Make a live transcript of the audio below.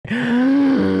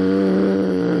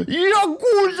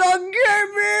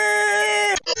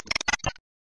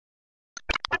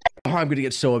I'm gonna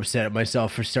get so upset at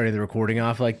myself for starting the recording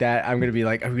off like that. I'm gonna be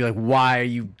like, why are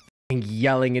you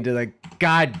yelling into the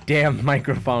goddamn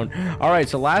microphone? All right,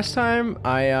 so last time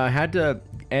I had to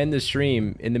end the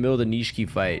stream in the middle of the Nishiki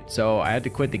fight, so I had to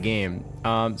quit the game.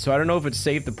 So I don't know if it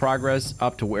saved the progress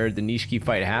up to where the Nishiki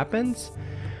fight happens,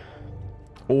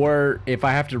 or if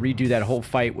I have to redo that whole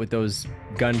fight with those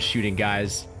gun shooting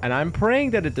guys. And I'm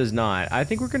praying that it does not. I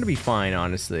think we're gonna be fine,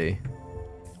 honestly,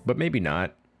 but maybe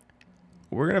not.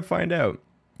 We're gonna find out.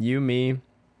 You, me.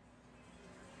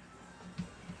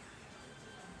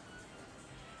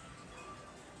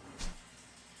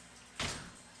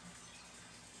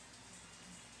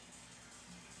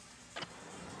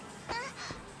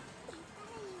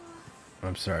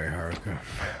 I'm sorry, Haruka.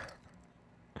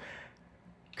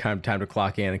 Time to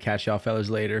clock in and catch y'all fellas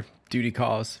later. Duty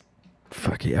calls.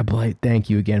 Fuck yeah, Blight. Thank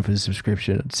you again for the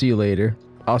subscription. See you later.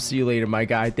 I'll see you later, my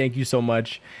guy. Thank you so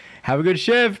much. Have a good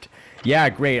shift. Yeah,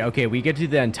 great. Okay, we get to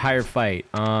the entire fight.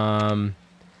 Oh,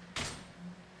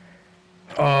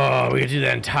 we get to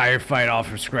the entire fight all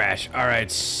from scratch. All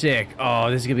right, sick. Oh,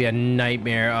 this is gonna be a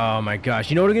nightmare. Oh my gosh.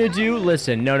 You know what I'm gonna do?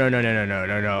 Listen,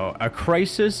 no. A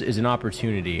crisis is an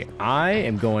opportunity. I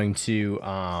am going to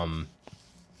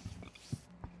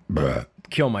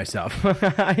kill myself.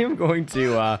 I am going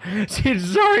to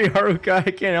sorry, Haruka,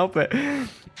 I can't help it.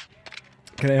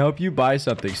 Can I help you buy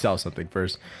something? Sell something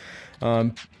first.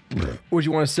 What do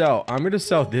you want to sell? I'm gonna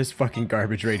sell this fucking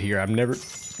garbage right here. I'm never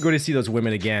going to see those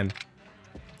women again.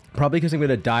 Probably because I'm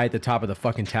gonna die at the top of the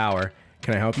fucking tower.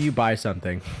 Can I help you buy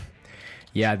something?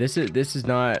 Yeah, this is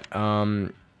not.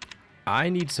 I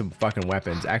need some fucking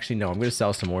weapons. Actually, no. I'm gonna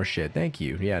sell some more shit. Thank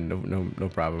you. Yeah, no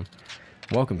problem.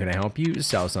 Welcome. Can I help you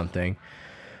sell something?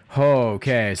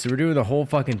 Okay, so we're doing the whole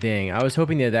fucking thing. I was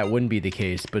hoping that wouldn't be the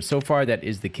case, but so far that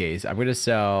is the case. I'm gonna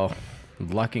sell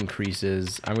luck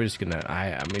increases. I'm just gonna.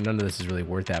 I mean, none of this is really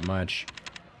worth that much.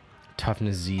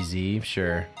 Toughness ZZ,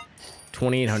 sure.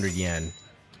 2,800 yen.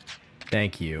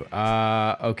 Thank you.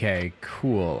 Okay,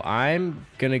 cool. I'm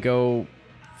gonna go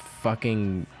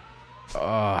fucking...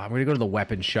 I'm gonna go to the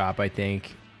weapon shop, I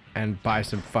think, and buy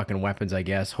some fucking weapons, I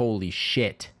guess. Holy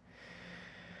shit.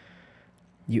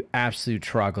 You absolute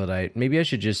troglodyte. Maybe I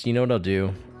should just... You know what I'll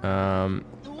do?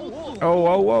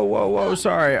 Whoa.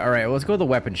 Sorry. All right, well, let's go to the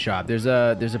weapon shop. There's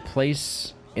a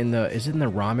place... Is it in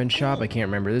the ramen shop? I can't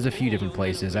remember. There's a few different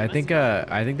places. I think that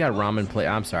ramen place...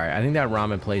 I'm sorry. I think that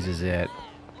ramen place is it.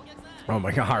 Oh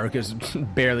my god, Haruka's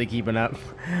barely keeping up.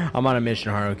 I'm on a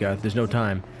mission, Haruka. There's no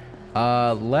time.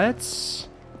 Let's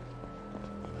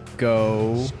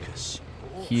go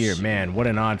here. Man, what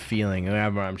an odd feeling.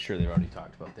 I'm sure they've already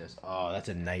talked about this. Oh, that's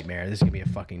a nightmare. This is gonna be a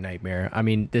fucking nightmare. I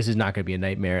mean, this is not gonna be a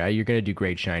nightmare. You're gonna do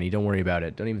great, Shiny. Don't worry about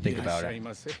it. Don't even think about it.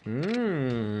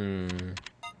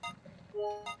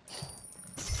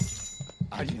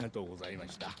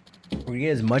 We're gonna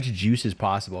get as much juice as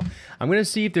possible. I'm gonna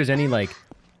see if there's any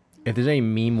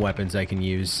meme weapons I can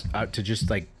use to just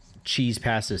like cheese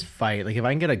past this fight. Like if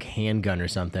I can get a handgun or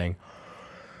something.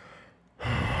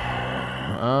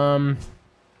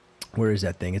 Where is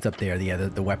that thing? It's up there. Yeah,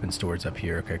 the weapon store's up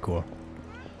here. Okay, cool.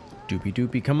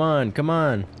 Doopy. Come on.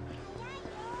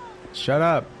 Shut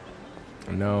up.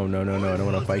 No. I don't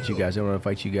want to fight you guys. I don't want to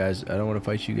fight you guys. No.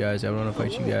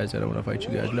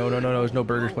 There's no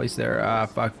burgers place there. Ah,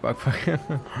 fuck. I'm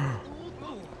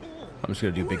just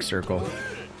gonna do a big circle.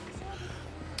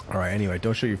 All right. Anyway,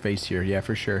 don't show your face here. Yeah,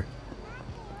 for sure.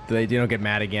 They don't get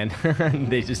mad again.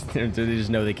 they just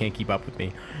know they can't keep up with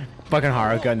me. Fucking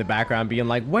Haruka in the background being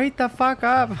like, "Wait the fuck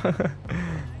up."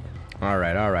 All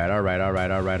right.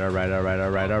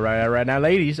 Now,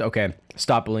 ladies, okay,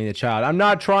 stop bullying the child. I'm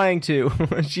not trying to.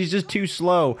 She's just too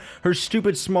slow. Her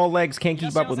stupid small legs can't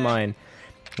keep up with mine.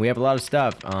 We have a lot of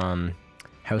stuff.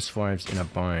 Housewives in a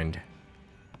bind.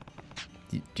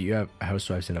 Do you have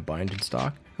housewives in a bind in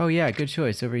stock? Oh yeah, good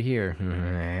choice over here.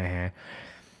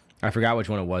 I forgot which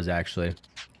one it was actually.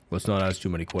 Let's not ask too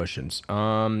many questions.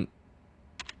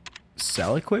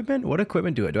 Sell equipment? What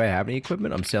equipment do I have any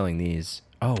equipment? I'm selling these.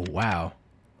 Oh wow.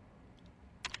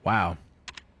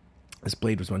 This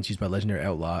blade was once used by legendary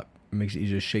outlaw. It makes it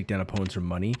easier to shake down opponents for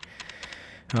money.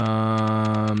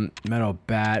 Metal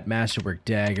bat, masterwork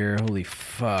dagger. Holy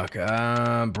fuck.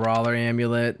 Brawler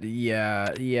amulet.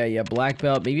 Yeah. Black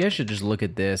belt. Maybe I should just look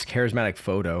at this. Charismatic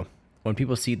photo. When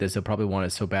people see this, they'll probably want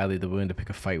it so badly they're willing to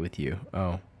pick a fight with you.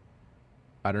 Oh.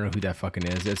 I don't know who that fucking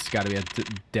is. It's got to be a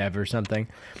dev or something.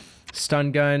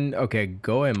 Stun gun. Okay,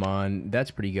 Goemon.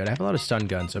 That's pretty good. I have a lot of stun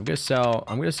guns, so I'm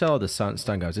gonna sell the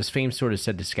stun guns. This famed sword is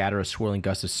said to scatter a swirling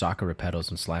gust of sakura petals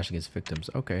and slash against victims.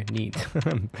 Okay, neat.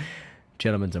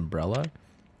 Gentleman's umbrella.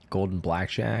 Golden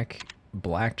blackjack.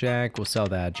 Blackjack, we'll sell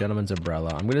that. Gentleman's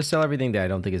umbrella. I'm gonna sell everything that I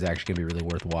don't think is actually gonna be really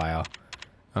worthwhile.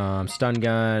 Stun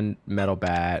gun, metal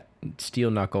bat,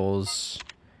 steel knuckles,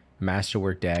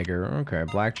 masterwork dagger. Okay,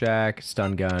 blackjack,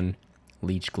 stun gun,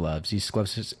 leech gloves. These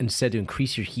gloves instead to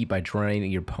increase your heat by drawing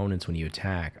your opponents when you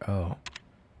attack. Oh.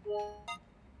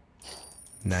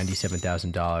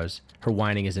 $97,000. Her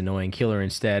whining is annoying. Kill her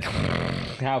instead.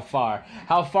 How far?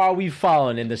 How far we've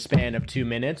fallen in the span of 2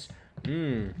 minutes?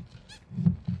 The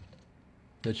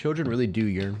children really do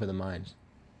yearn for the mines.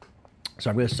 So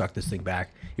I'm going to suck this thing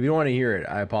back. If you don't want to hear it,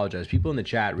 I apologize. People in the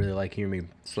chat really like hearing me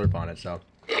slurp on it, so.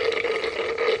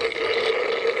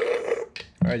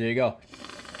 Alright, there you go.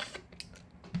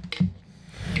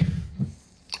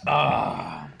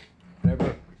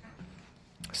 Whatever.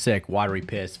 Sick, watery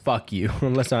piss. Fuck you.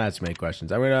 Let's not ask many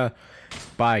questions. I'm going to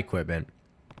buy equipment.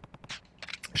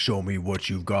 Show me what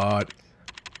you got.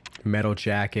 Metal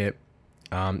jacket.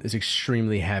 Is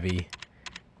extremely heavy.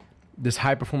 This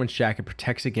high-performance jacket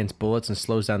protects against bullets and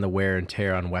slows down the wear and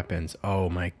tear on weapons. Oh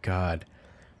my god.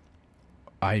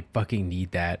 I fucking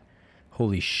need that.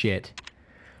 Holy shit.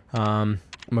 Makoto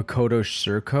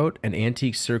surcoat. An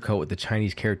antique surcoat with the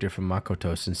Chinese character from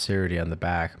Makoto Sincerity on the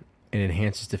back. It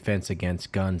enhances defense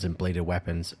against guns and bladed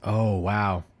weapons. Oh,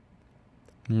 wow.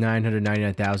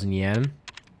 999,000 yen.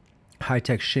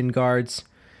 High-tech shin guards.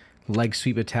 Leg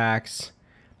sweep attacks.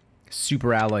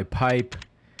 Super alloy pipe.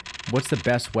 What's the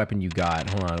best weapon you got?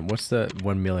 Hold on. What's the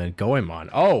 1 million? Goemon.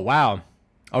 Oh, wow.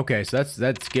 Okay, so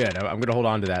that's good. I'm going to hold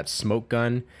on to that. Smoke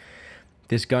gun.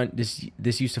 This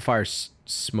used to fire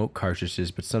smoke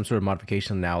cartridges, but some sort of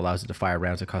modification now allows it to fire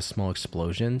rounds that cause small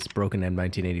explosions. Broken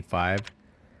M1985.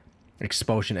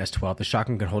 Expulsion S12. The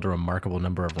shotgun can hold a remarkable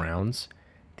number of rounds.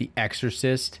 The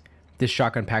Exorcist. This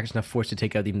shotgun packs enough force to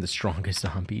take out even the strongest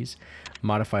zombies.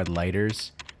 Modified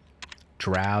lighters.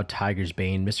 Drow, Tiger's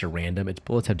Bane, Mr. Random. Its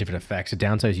bullets have different effects. The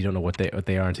downside is you don't know what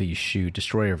they are until you shoot.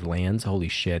 Destroyer of Lands. Holy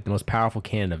shit. The most powerful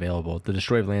cannon available. The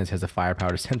Destroyer of Lands has the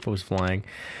firepower to send foes flying.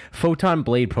 Photon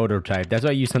Blade prototype. That's what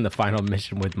I used on the final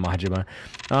mission with Majima.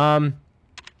 I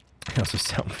also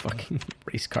sell fucking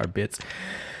race car bits.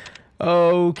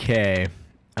 Okay.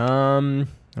 Oh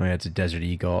yeah, it's a Desert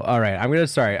Eagle. Alright,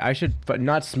 I should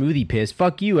not smoothie piss.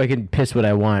 Fuck you, I can piss what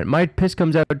I want. My piss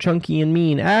comes out chunky and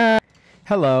mean.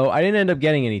 Hello, I didn't end up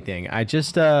getting anything. I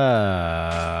just,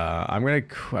 I'm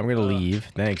gonna leave.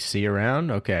 Thanks, see you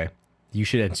around? Okay. You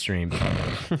should end stream.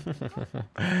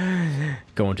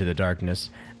 Go into the darkness.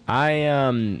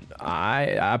 Apparently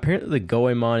the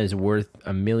Goemon is worth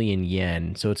 1 million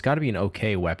yen, so it's gotta be an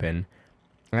okay weapon.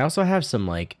 I also have some,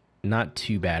 like, not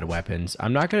too bad weapons.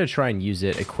 I'm not gonna try and use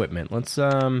it. Equipment. Let's,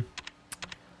 18,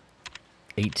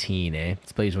 eh?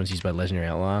 This plays once used by Legendary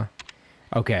Outlaw.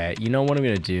 Okay, you know what I'm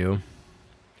gonna do?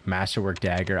 Masterwork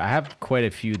dagger. I have quite a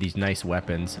few of these nice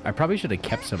weapons. I probably should have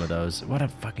kept some of those. What a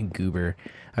fucking goober.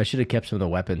 I should have kept some of the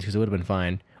weapons because it would have been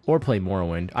fine. Or play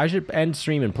Morrowind. I should end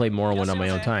stream and play Morrowind on my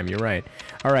own time. You're right.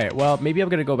 Alright, well, maybe I'm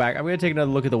going to go back. I'm going to take another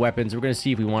look at the weapons. We're going to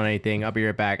see if we want anything. I'll be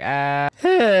right back.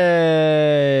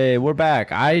 Hey, we're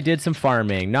back. I did some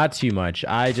farming. Not too much.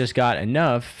 I just got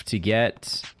enough to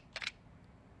get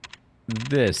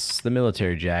the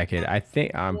military jacket. I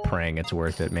think I'm praying it's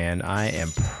worth it, man. I am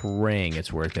praying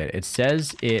it's worth it. It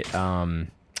says it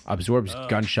absorbs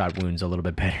gunshot wounds a little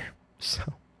bit better. So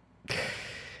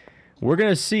we're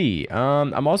gonna see.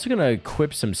 I'm also gonna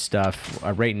equip some stuff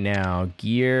right now.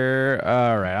 Gear.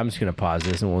 All right, I'm just gonna pause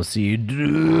this and we'll see.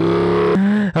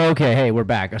 Okay, hey, we're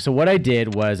back. So what I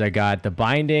did was I got the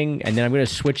binding, and then I'm gonna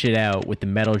switch it out with the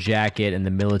metal jacket and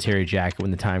the military jacket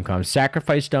when the time comes.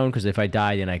 Sacrifice stone, because if I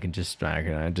die, then I can just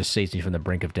saves me from the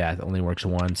brink of death. Only works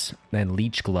once. Then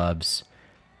leech gloves.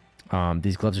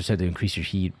 These gloves are said to increase your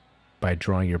heat by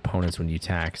drawing your opponents when you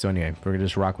attack. So anyway, we're gonna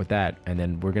just rock with that, and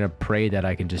then we're gonna pray that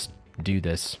I can just do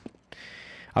this.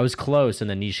 I was close in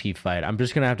the niche heat fight. I'm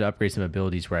just gonna have to upgrade some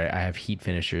abilities where I have heat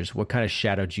finishers. What kind of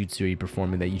shadow jutsu are you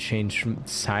performing that you change from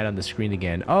side on the screen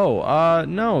again? Oh,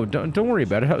 no, don't worry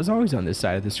about it. I was always on this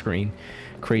side of the screen.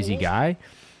 Crazy guy,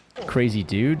 crazy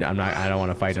dude. I don't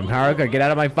want to fight him. Haruka, get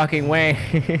out of my fucking way.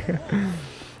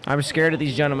 I'm scared of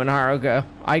these gentlemen, Haruka.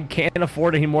 I can't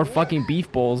afford any more fucking beef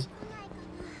bowls.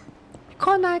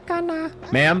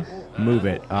 Ma'am, move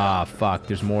it. Ah, fuck,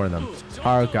 there's more of them.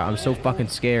 Haruka, I'm so fucking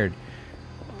scared.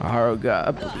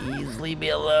 Haruka, please leave me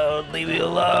alone. Leave me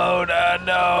alone.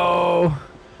 No.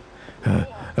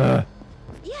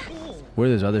 Where are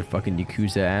those other fucking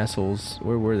Yakuza assholes?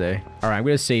 Where were they? Alright, I'm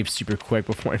gonna save super quick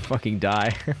before I fucking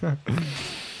die.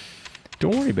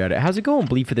 Don't worry about it. How's it going,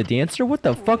 Bleed for the Dancer? What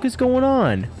the fuck is going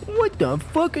on? What the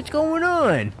fuck is going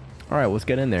on? Alright, let's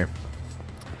get in there.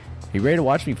 You ready to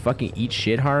watch me fucking eat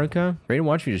shit, Haruka? Ready to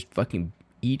watch me just fucking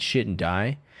eat shit and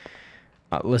die?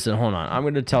 Listen, hold on. I'm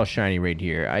gonna tell Shiny right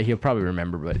here. He'll probably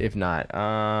remember, but if not,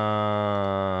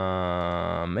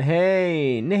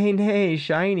 hey, nay,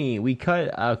 Shiny, we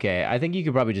cut. Okay, I think you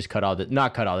could probably just cut all this,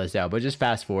 not cut all this out, but just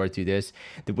fast forward through this.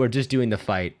 We're just doing the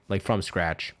fight like from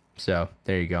scratch. So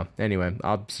there you go. Anyway,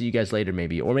 I'll see you guys later,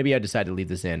 maybe, or maybe I decide to leave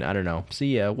this in. I don't know.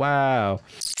 See ya. Wow.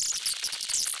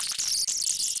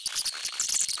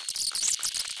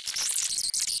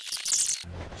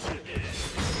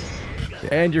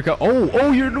 And you're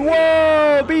oh, you're,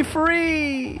 whoa, be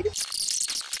free.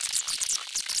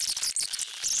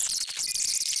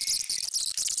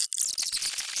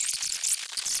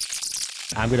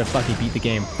 I'm gonna fucking beat the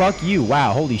game. Fuck you.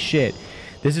 Wow, holy shit.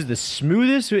 This is the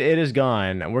smoothest it has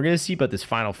gone. We're gonna see about this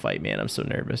final fight, man. I'm so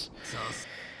nervous.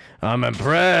 I'm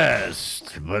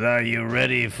impressed, but are you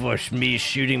ready for me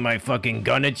shooting my fucking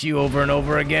gun at you over and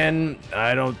over again?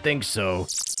 I don't think so.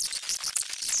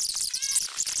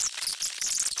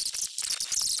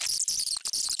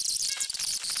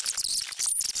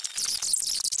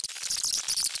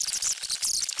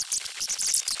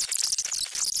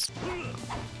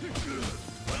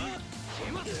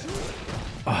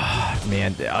 Oh,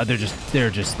 man, they're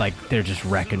just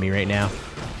wrecking me right now.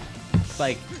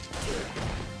 Like,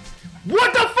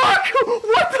 what the fuck?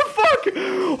 What the fuck?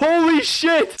 Holy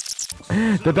shit!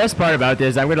 The best part about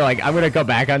this, I'm gonna go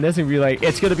back on this and be like,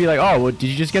 it's gonna be like, oh, well, did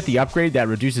you just get the upgrade that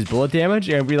reduces bullet damage?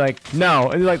 And be like,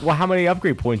 no. And be like, well, how many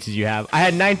upgrade points did you have? I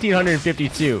had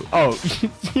 1952. Oh,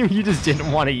 you just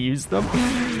didn't want to use them.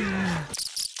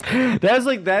 That's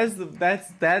like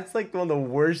one of the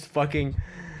worst fucking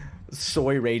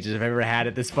soy rages I've ever had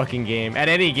at this fucking game. At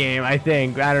any game, I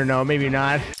think. I don't know, maybe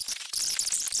not.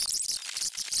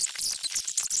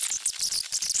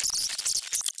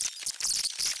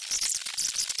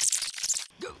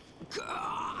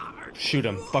 Shoot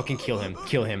him. Fucking kill him.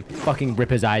 Kill him. Fucking rip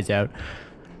his eyes out.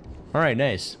 Alright,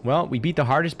 nice. Well, we beat the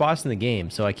hardest boss in the game,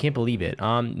 so I can't believe it.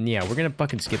 Yeah, we're gonna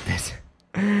fucking skip this.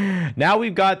 Now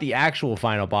we've got the actual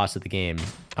final boss of the game.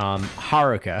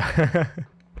 Haruka.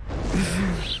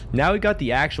 Now we got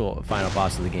the actual final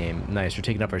boss of the game. Nice, we're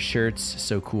taking off our shirts.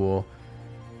 So cool.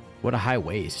 What a high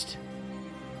waist.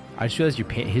 I just realized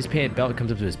his pant belt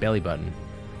comes up to his belly button.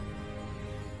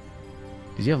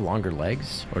 Does he have longer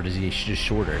legs? Or does he just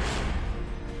shorter?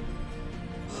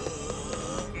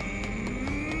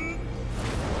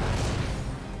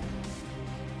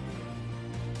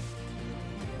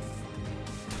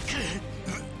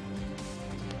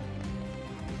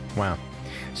 Wow.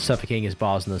 Suffocating his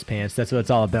balls in those pants. That's what it's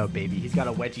all about, baby. He's got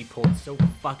a wedgie pulled so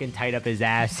fucking tight up his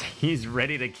ass. He's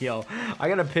ready to kill. I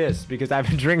gotta piss because I've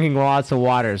been drinking lots of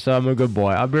water, so I'm a good boy.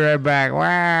 I'll be right back.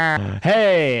 Wow.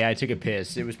 Hey, I took a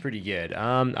piss. It was pretty good.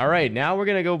 Alright, now we're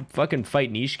gonna go fucking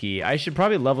fight Nishiki. I should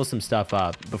probably level some stuff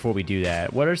up before we do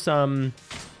that. What are some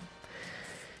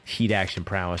heat action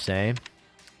prowess, eh?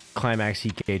 Climax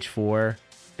heat gauge 4.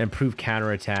 Improve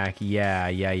counterattack. Yeah.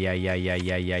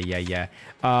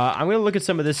 I'm gonna look at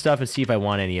some of this stuff and see if I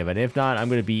want any of it. If not, I'm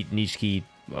gonna beat Nishiki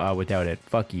without it.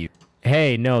 Fuck you.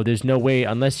 Hey, no, there's no way.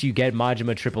 Unless you get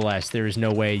Majima Triple S, there is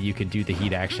no way you can do the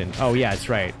heat action. Oh, yeah, that's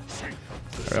right.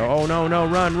 Oh, no,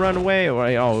 run away.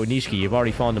 Oh, Nishiki, you've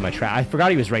already fallen into my trap. I forgot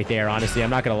he was right there, honestly.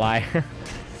 I'm not gonna lie.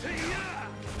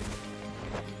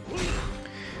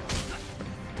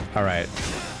 All right.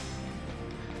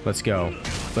 Let's go.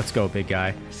 Let's go, big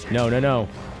guy. No.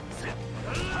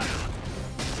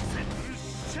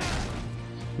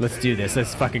 Let's do this.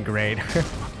 That's fucking great.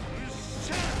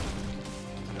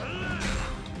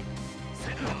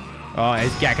 Oh,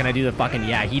 yeah, can I do the fucking,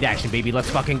 yeah, heat action, baby. Let's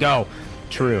fucking go.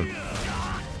 True.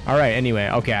 All right, anyway.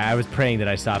 Okay, I was praying that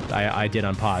I stopped. I did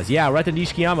unpause. Yeah, we're at the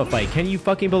Nishikiyama fight. Can you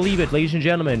fucking believe it, ladies and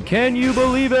gentlemen? Can you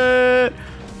believe it?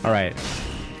 All right.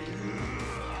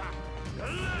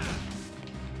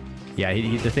 Yeah,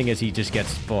 the thing is, he just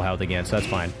gets full health again, so that's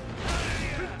fine.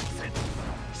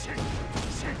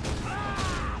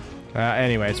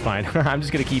 Anyway, it's fine. I'm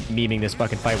just gonna keep memeing this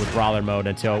fucking fight with brawler mode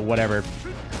until whatever.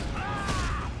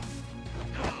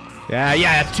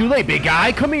 Yeah, it's too late, big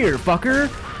guy. Come here,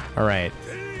 fucker. All right.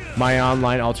 My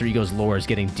online alter ego's lore is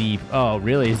getting deep. Oh,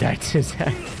 really? Is that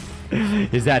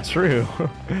true?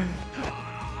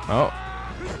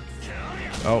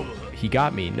 Oh, he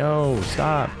got me. No,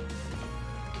 stop.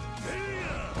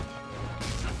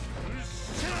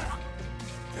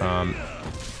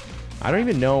 I don't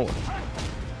even know.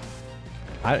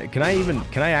 Can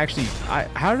I actually,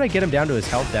 how did I get him down to his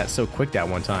health that so quick that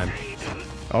one time?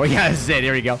 Oh yeah, this is it.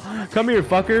 There we go. Come here,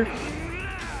 fucker.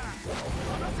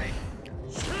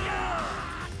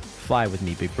 Fly with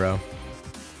me, big bro.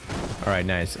 All right,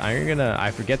 nice. I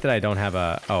forget that I don't have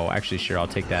a... Oh, actually, sure. I'll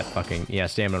take that fucking... Yeah,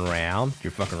 stamina royale.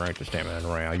 You're fucking right to stamina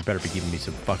royale. You better be giving me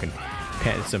some fucking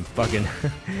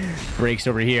breaks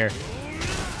over here.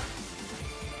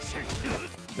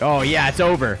 Oh, yeah, it's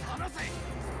over.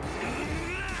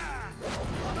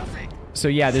 So,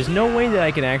 yeah, there's no way that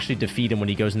I can actually defeat him when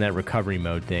he goes in that recovery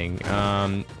mode thing.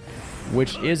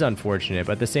 Which is unfortunate,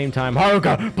 but at the same time...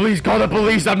 Haruka, please call the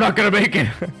police! I'm not gonna make it!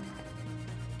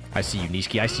 I see you,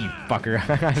 Nishiki. I see you, fucker.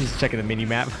 I'm just checking the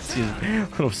mini-map. See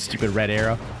his little stupid red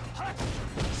arrow.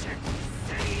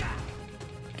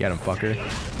 Get him, fucker.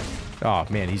 Oh,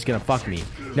 man, he's gonna fuck me.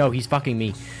 No, he's fucking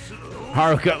me.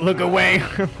 Haruka, look away!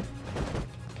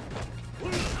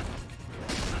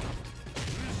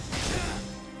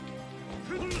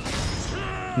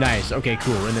 Nice. Okay,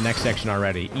 cool. We're in the next section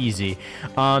already. Easy.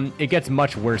 It gets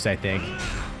much worse, I think.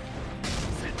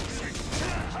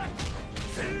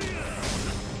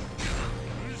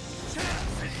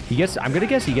 He gets... I'm gonna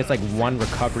guess he gets like 1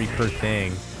 recovery per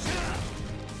thing.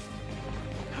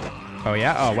 Oh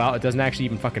yeah. Oh well. It doesn't actually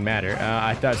even fucking matter.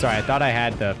 I thought I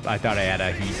had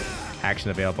a heat action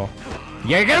available.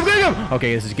 Yeah, get him, get him!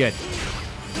 Okay, this is good.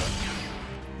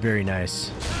 Very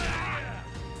nice.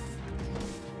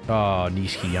 Oh,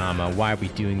 Nishikiyama, why are we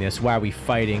doing this? Why are we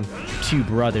fighting 2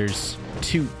 brothers?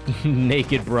 2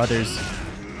 naked brothers.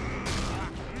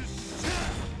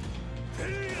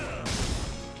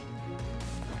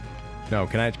 No,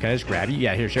 can I just grab you?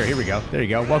 Yeah, here, sure, here we go. There you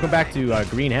go. Welcome back to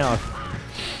Green Hell.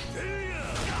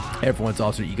 Everyone's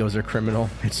alter egos are criminal.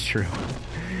 It's true.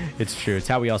 It's true. It's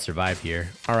how we all survive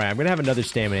here. All right, I'm gonna have another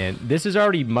stamina in. This is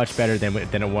already much better than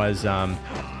it was.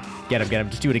 Get him, get him.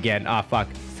 Just do it again. Ah, fuck.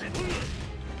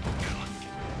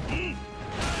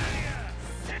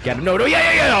 Get him. No, no, yeah,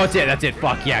 yeah, yeah. No, that's it. That's it.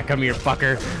 Fuck yeah. Come here,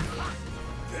 fucker.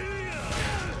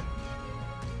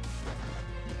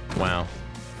 Wow.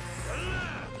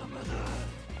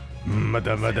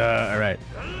 All right.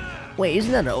 Wait,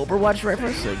 isn't that an Overwatch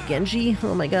reference? Genji?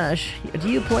 Oh my gosh. Do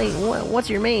you play... What's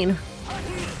your main?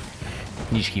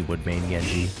 Nishiki would main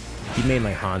Genji. He'd main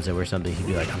like Hanzo or something. He'd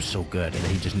be like, I'm so good. And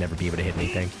then he'd just never be able to hit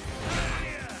anything.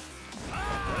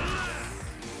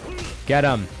 Get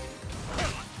him.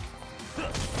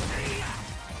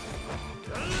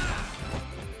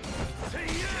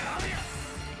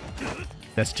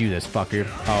 Let's do this, fucker.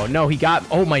 Oh, no, he got...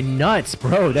 Oh, my nuts,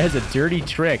 bro. That is a dirty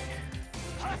trick.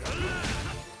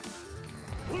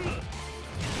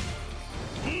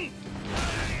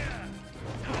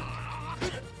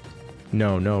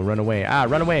 No, no, run away. Ah,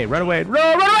 run away, run away. No,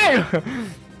 run away!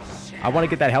 I want to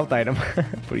get that health item,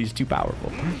 but he's too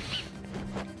powerful.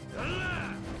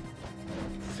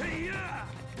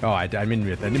 Oh, I didn't mean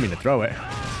to throw it.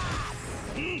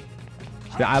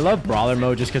 I love brawler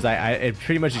mode just because it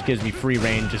pretty much just gives me free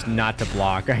reign just not to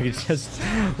block. I can just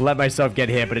let myself get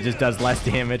hit, but it just does less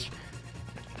damage.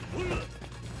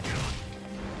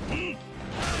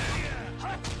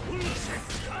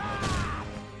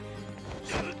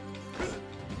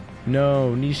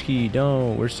 No, Nishiki,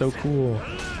 don't. We're so cool.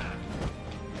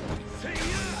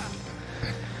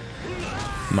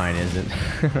 Mine isn't.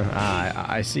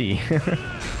 I see.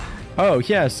 Oh,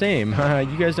 yeah, same.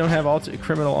 You guys don't have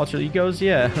criminal alter egos?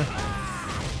 Yeah.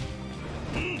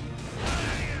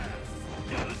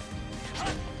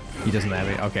 He doesn't have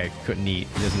it. Okay, couldn't eat.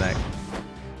 He doesn't have...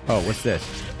 Oh, what's this?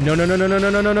 No, no, no, no, no, no,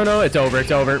 no, no, no, no. It's over.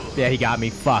 It's over. Yeah, he got me.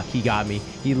 Fuck, he got me.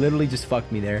 He literally just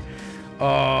fucked me there.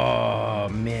 Oh,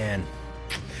 man.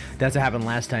 That's what happened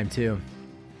last time, too.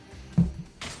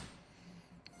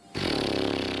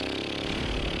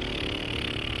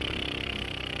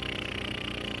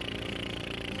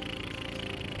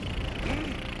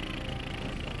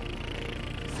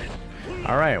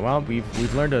 All right, well,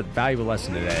 we've learned a valuable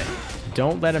lesson today.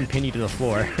 Don't let him pin you to the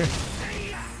floor.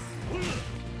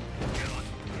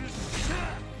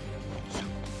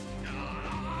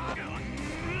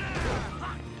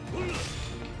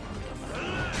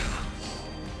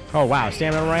 Oh, wow,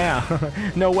 stamina royale.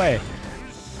 No way.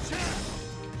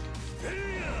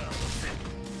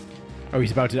 Oh,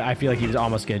 he's about to... I feel like he was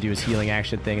almost going to do his healing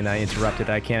action thing, and I interrupted.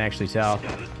 I can't actually tell.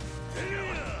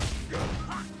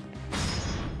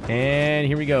 And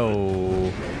here we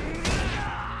go.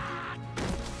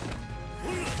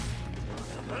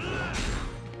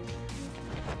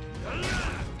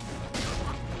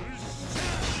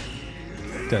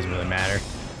 Doesn't really matter.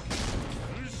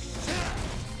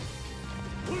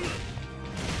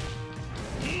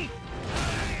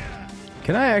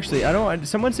 Can I actually... I don't...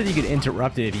 Someone said you could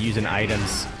interrupt it if you use an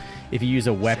items... If you use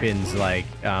a weapons, like,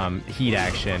 heat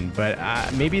action.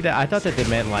 But maybe that... I thought that they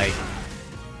meant, like...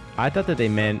 I thought that they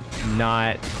meant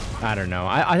not I don't know.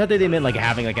 I thought that they meant like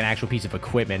having like an actual piece of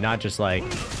equipment, not just like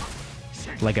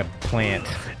a plant.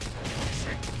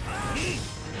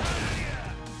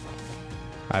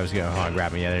 I was gonna, hold on,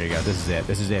 grab me. Yeah, there you go. This is it.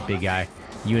 This is it, big guy.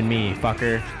 You and me,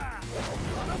 fucker.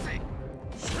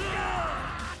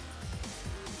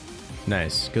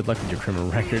 Nice. Good luck with your criminal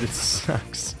record. It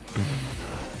sucks.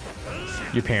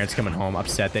 Your parents coming home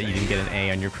upset that you didn't get an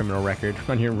A on your criminal record,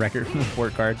 on your record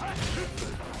report card.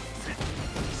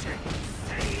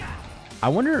 I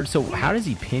wonder, so how does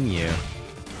he pin you?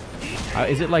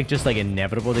 Is it like just like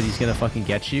inevitable that he's gonna fucking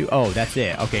get you? Oh, that's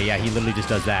it. Okay, yeah, he literally just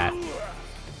does that.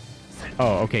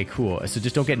 Oh, okay, cool. So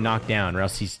just don't get knocked down or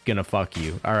else he's gonna fuck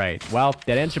you. All right, well,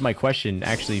 that answered my question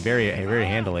actually very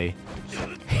handily.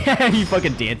 You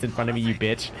fucking dance in front of me, you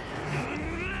bitch.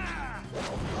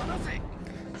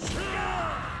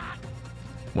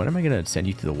 When am I gonna send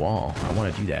you to the wall? I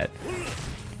want to do that.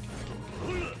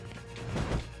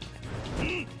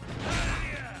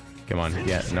 Come on,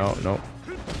 yeah, no, no.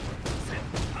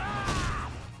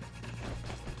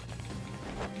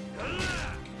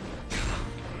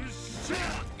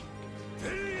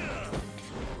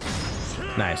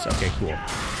 Nice, okay, cool.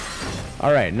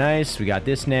 All right, nice, we got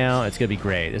this now. It's gonna be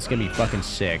great. It's gonna be fucking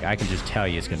sick. I can just tell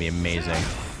you it's gonna be amazing.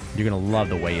 You're gonna love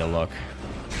the way you look.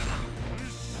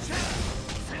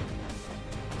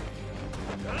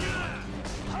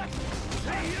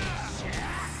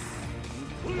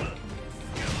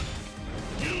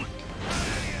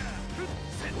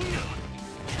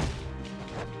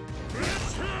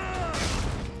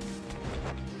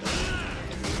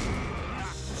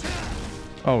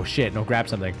 Oh shit, no, grab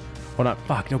something. Hold on,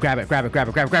 fuck, no, grab it, grab it, grab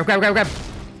it, grab it, grab it, grab it, grab it, grab it.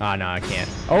 Oh, no, I can't.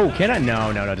 Oh, can I?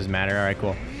 No, no, no, it doesn't matter. All right,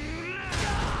 cool.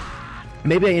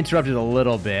 Maybe I interrupted a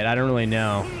little bit. I don't really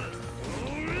know.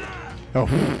 Oh,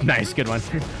 nice, good one.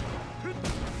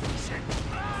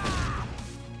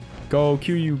 Go,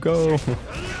 Q, go.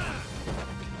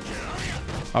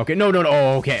 Okay, no, no, no,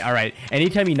 oh, okay, all right.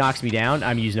 Anytime he knocks me down,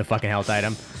 I'm using a fucking health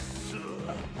item.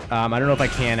 I don't know if I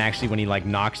can actually when he, like,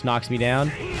 knocks me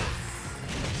down.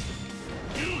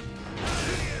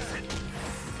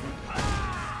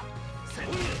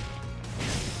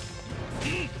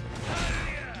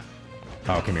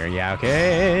 Oh, come here. Yeah,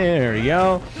 okay. There we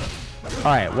go. All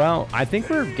right, well, I think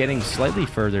we're getting slightly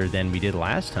further than we did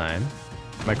last time.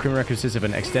 My criminal record consists of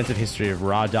an extensive history of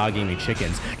raw dogging me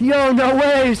chickens. Yo, no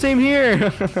way! Same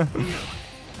here!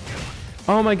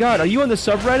 Oh my god, are you on the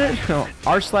subreddit? Oh,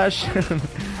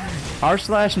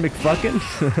 r/r/McFuckin?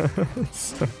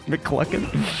 McCluckin?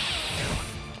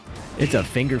 It's a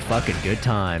finger fucking good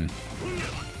time.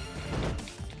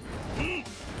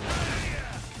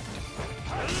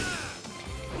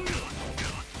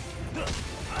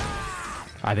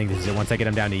 I think this is it. Once I get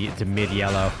him down to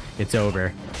mid-yellow, it's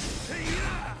over.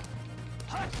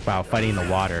 Wow, fighting in the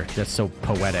water. That's so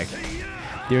poetic.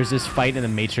 There's this fight in the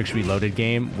Matrix Reloaded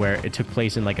game where it took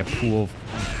place in like a pool,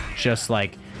 just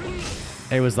like,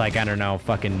 it was like, I don't know,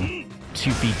 fucking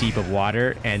 2 feet deep of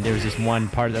water. And there was this one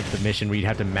part of the mission where you'd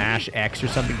have to mash X or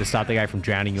something to stop the guy from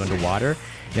drowning you underwater.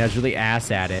 And I was really ass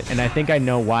at it. And I think I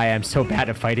know why I'm so bad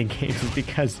at fighting games is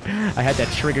because I had that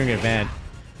triggering event.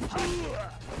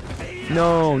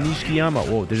 No, Nishikiyama.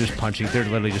 Whoa, they're just punching. They're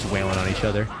literally just wailing on each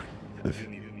other.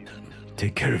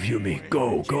 Take care of Yumi.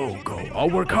 Go, go, go. I'll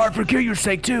work hard for Kiryu's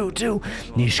sake, too.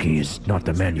 Nishiki is not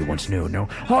the man you once knew, no.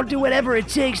 I'll do whatever it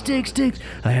takes.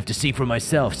 I have to see for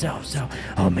myself, so.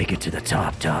 I'll make it to the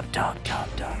top.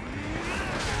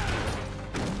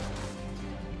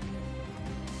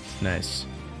 Nice.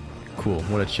 Cool.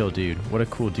 What a chill dude. What a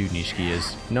cool dude Nishiki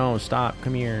is. No, stop.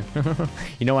 Come here.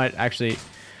 You know what? Actually,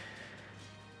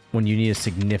 when you need a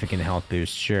significant health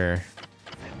boost, sure.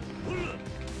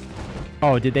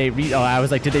 Oh, did they I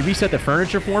was like, did they reset the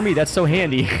furniture for me? That's so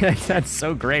handy. That's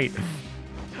so great.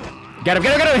 Get him,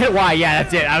 hit Y. Yeah,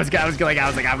 that's it. I was like,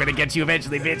 I'm gonna get you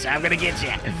eventually, bitch. I'm gonna get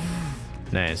you.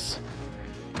 Nice.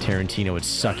 Tarantino would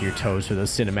suck your toes for those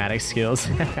cinematic skills.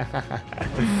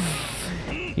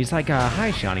 He's like, hi,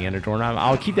 Shawnee Underdorn.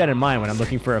 I'll keep that in mind when I'm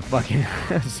looking for a fucking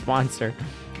sponsor.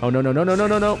 Oh,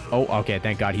 no. Oh, okay,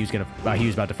 thank God. He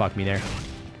was about to fuck me there.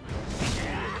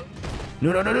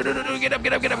 No.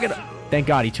 Get up. Thank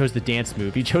God he chose the dance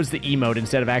move. He chose the emote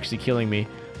instead of actually killing me.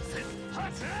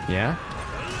 Yeah?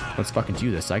 Let's fucking do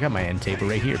this. I got my end taper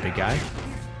right here, big guy.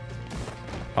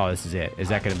 Oh, this is it. Is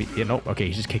that going to be... Yeah, nope. Okay,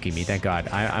 he's just kicking me. Thank God.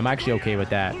 I'm actually okay with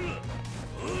that.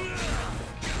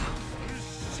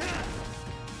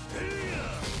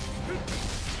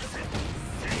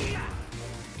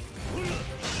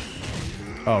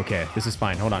 Oh, okay. This is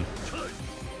fine. Hold on.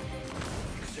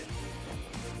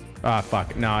 Ah,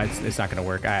 fuck. No, it's not gonna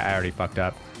work. I already fucked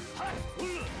up.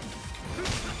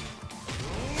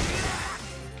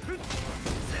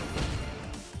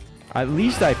 At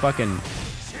least I fucking...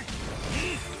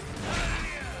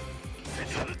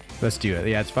 Let's do it.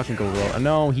 Yeah, let's fucking go roll.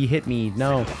 No, he hit me.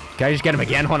 No. Can I just get him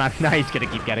again? Hold on. No, he's gonna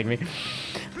keep getting me.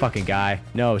 Fucking guy.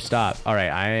 No, stop. All right,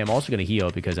 I am also gonna heal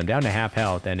because I'm down to half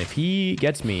health, and if he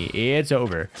gets me, it's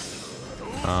over.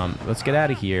 Let's get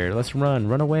out of here. Let's run.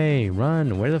 Run away.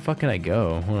 Run. Where the fuck can I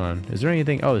go? Hold on. Is there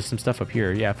anything? Oh, there's some stuff up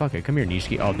here. Yeah, fuck it. Come here,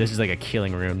 Nishiki. Oh, this is like a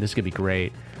killing room. This could be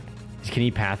great. Can he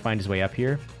pathfind his way up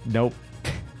here? Nope.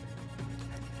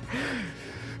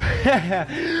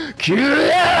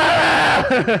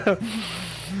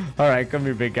 All right, come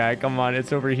here, big guy. Come on,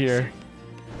 it's over here.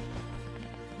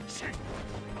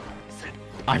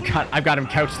 I've got him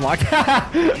couch locked.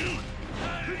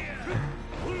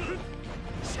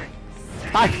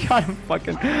 I got him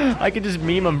fucking. I can just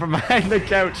meme him from behind the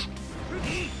couch.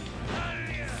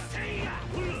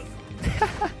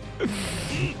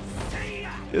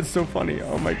 It's so funny.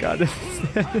 Oh my god.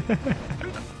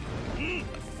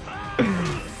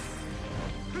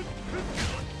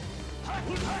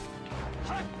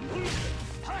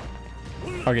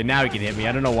 Okay, now he can hit me.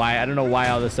 I don't know why. I don't know why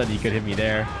all of a sudden he could hit me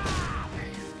there.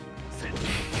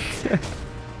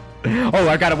 Oh,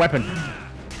 I got a weapon.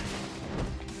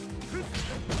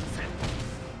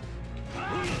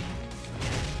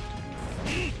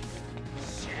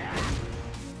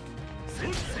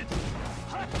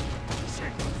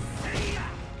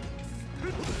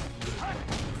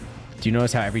 Do you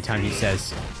notice how every time he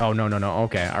says, oh, no, no, no.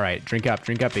 Okay, all right. Drink up,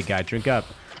 big guy. Drink up.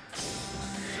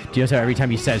 Do you notice how every time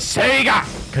he says Sega?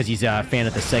 Because he's a fan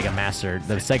of the Sega Master,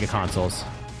 the Sega consoles.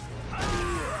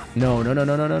 No, no, no,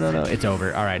 no, no, no, no, no. It's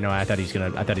over. All right, no, I thought he's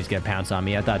gonna pounce on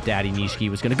me. I thought Daddy Nishiki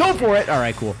was gonna go for it. All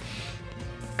right, cool.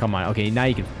 Come on. Okay, now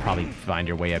you can probably find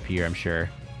your way up here, I'm sure.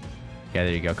 Yeah,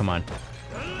 there you go. Come on.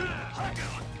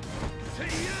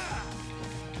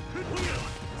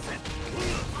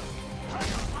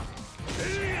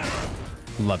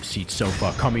 Love seat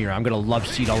sofa. Come here. I'm gonna love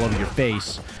seat all over your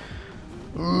face.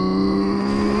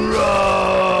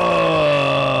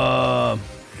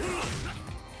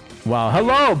 Wow.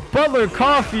 Hello, Butler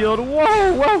Caulfield.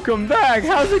 Whoa, welcome back.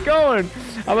 How's it going?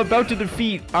 I'm about to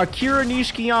defeat Akira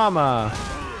Nishikiyama.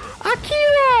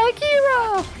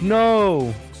 Akira!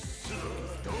 No.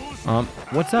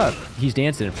 What's up? He's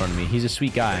dancing in front of me. He's a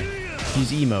sweet guy.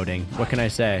 He's emoting. What can I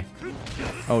say?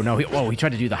 Oh, no. He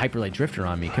tried to do the hyperlight drifter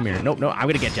on me. Come here. Nope, no. I'm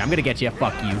gonna get you. I'm gonna get you.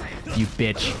 Fuck you, you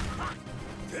bitch.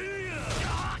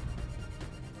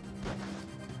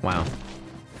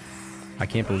 I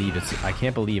can't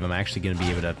believe I'm actually gonna be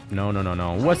able to. No.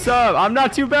 What's up? I'm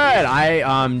not too bad. I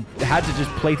had to just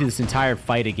play through this entire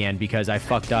fight again because I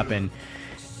fucked up and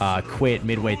quit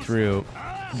midway through.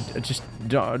 Just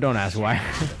don't ask why.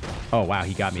 Oh wow,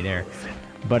 he got me there.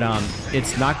 But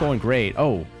it's not going great.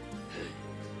 Oh,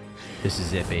 this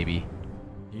is it, baby.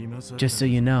 Just so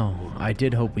you know, I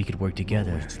did hope we could work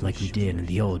together like we did in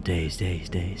the old days.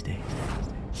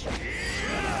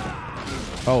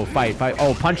 Oh, fight.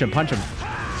 Oh, punch him.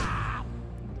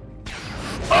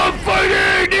 I'm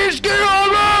fighting this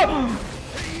Kiwami!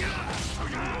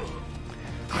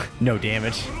 No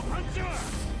damage.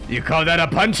 You call that a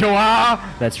punch-a-wah?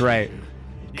 That's right.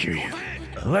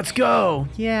 Let's go.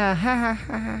 Yeah,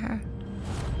 ha.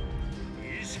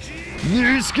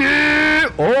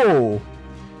 Nishiki! Oh!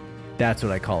 That's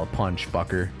what I call a punch,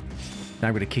 fucker. Now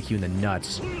I'm gonna kick you in the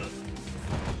nuts.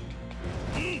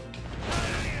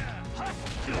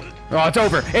 Oh, it's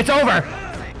over! It's over!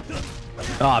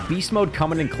 Beast mode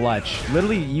coming in clutch.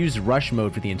 Literally used rush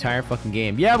mode for the entire fucking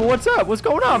game. Yeah, but what's up? What's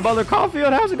going on, Butler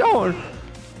Caulfield? How's it going?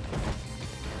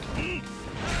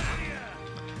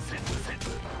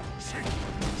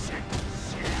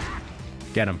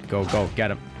 Get him. Go,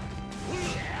 get him.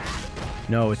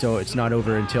 No, it's not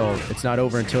over until I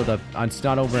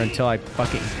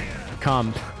fucking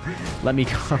come. Let me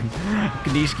come.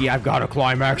 Kanishiki, I've got a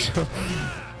climax.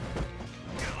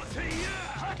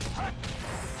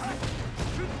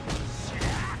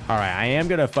 Alright, I am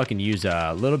gonna fucking use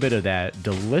a little bit of that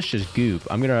delicious goop.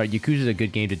 Yakuza's a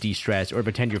good game to de-stress or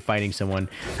pretend you're fighting someone.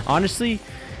 Honestly,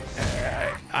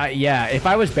 yeah, if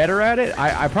I was better at it,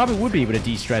 I probably would be able to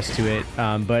de-stress to it.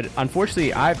 But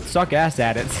unfortunately, I suck ass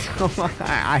at it. So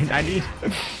I need...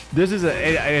 This is an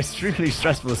extremely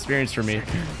stressful experience for me.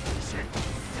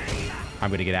 I'm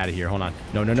gonna get out of here. Hold on.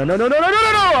 No.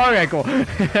 Okay, cool.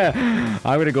 I'm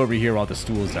gonna go over here while the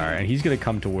stools are, and he's gonna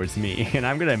come towards me, and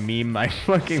I'm gonna meme my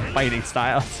fucking fighting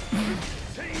styles.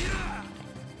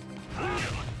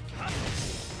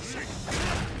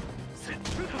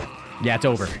 Yeah, it's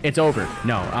over. It's over.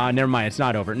 No, never mind. It's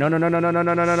not over. No.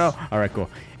 All right, cool.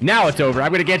 Now it's over.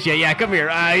 I'm gonna get you. Yeah, come here.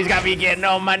 He's got me getting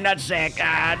on my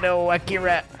nutsack. No,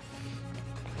 Akira.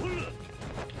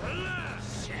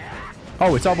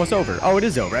 Oh, it's almost over. Oh, it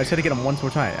is over. I just had to get him once more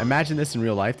time. Imagine this in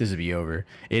real life. This would be over.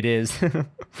 It is.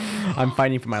 I'm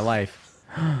fighting for my life.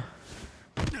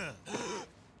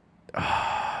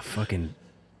 Fucking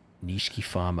Nishiki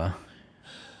Fama.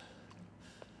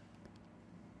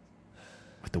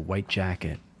 With the white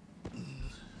jacket.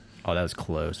 Oh, that was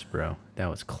close, bro. That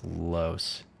was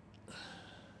close.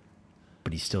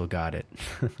 But he still got it.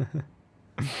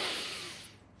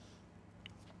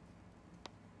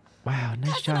 Wow,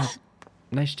 nice job.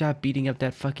 Nice job beating up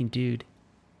that fucking dude.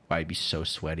 Wow, he'd be so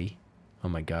sweaty. Oh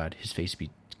my god, his face would be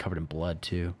covered in blood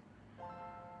too.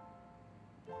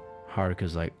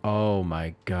 Haruka's like, oh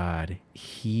my god,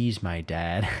 he's my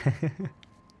dad.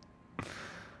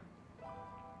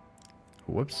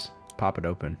 Whoops. Pop it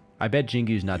open. I bet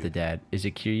Jingu's not the dad. Is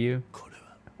it Kiryu?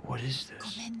 What is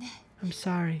this? I'm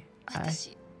sorry. I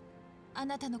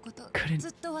couldn't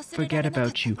forget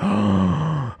about you.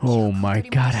 Oh my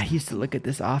god, I used to look at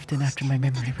this often after my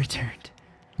memory returned.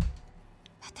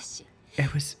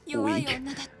 It was weak.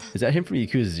 Is that him from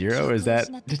Yakuza 0? Or is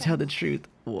that, to tell the truth,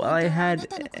 while I had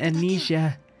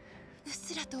amnesia,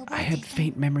 I had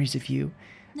faint memories of you.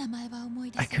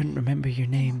 I couldn't remember your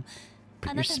name,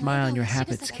 but your smile and your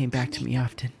habits came back to me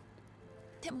often.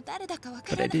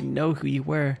 But I didn't know who you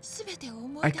were.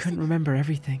 I couldn't remember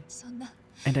everything.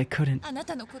 And I couldn't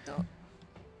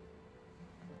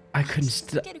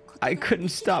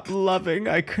stop loving.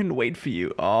 I couldn't wait for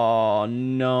you. Oh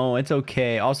no, it's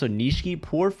okay. Also, Nishiki,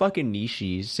 poor fucking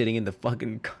Nishi, sitting in the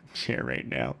fucking chair right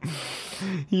now.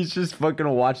 He's just fucking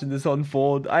watching this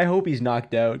unfold. I hope he's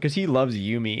knocked out because he loves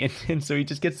Yumi, and so he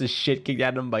just gets the shit kicked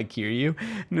out of him by Kiryu.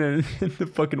 And then the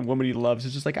fucking woman he loves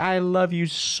is just like, I love you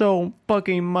so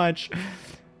fucking much.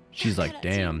 She's like,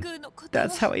 damn,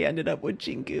 that's how I ended up with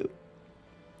Jingu.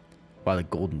 Wow, the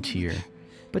golden tear.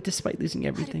 But despite losing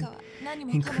everything,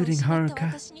 including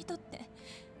Haruka,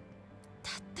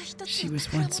 she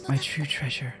was once my true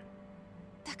treasure.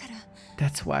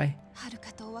 That's why,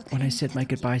 when I said my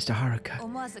goodbyes to Haruka,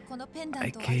 I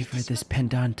gave her this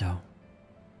pendanto.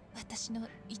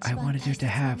 I wanted her to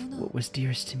have what was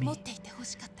dearest to me.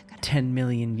 10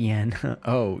 million yen.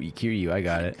 Oh, Kiryu, I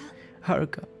got it.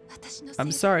 Haruka,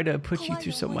 I'm sorry to have put you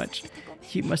through so much.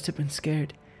 You must have been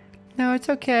scared. No, it's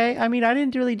okay. I mean, I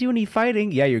didn't really do any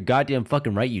fighting. Yeah, you're goddamn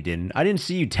fucking right you didn't. I didn't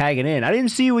see you tagging in. I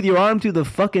didn't see you with your arm through the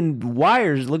fucking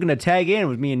wires looking to tag in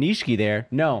with me and Nishiki there.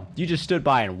 No, you just stood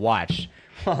by and watched.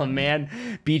 Oh,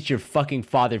 man. Beat your fucking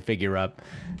father figure up.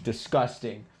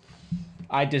 Disgusting.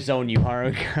 I disown you,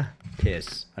 Haruka.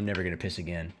 Piss. I'm never gonna piss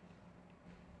again.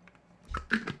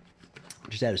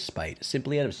 Just out of spite.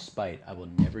 Simply out of spite, I will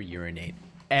never urinate.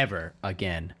 Ever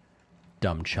again.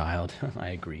 Dumb child. I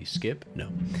agree. Skip? No.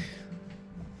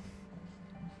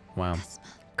 Wow.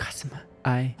 Kazuma,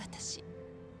 I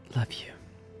love you.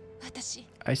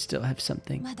 I still have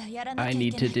something I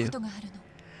need to do.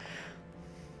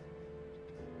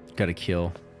 Gotta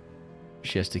kill.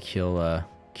 She has to kill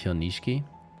Nishiki.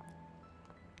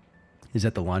 Is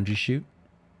that the laundry chute?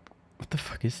 What the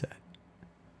fuck is that?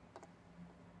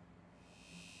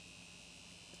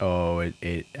 Oh,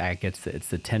 it's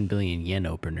the 10 billion yen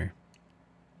opener.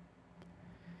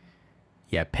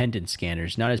 Yeah, pendant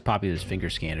scanners. Not as popular as finger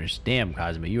scanners. Damn,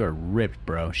 Kazuma, you are ripped,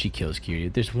 bro. She kills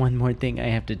Kiryu. There's one more thing I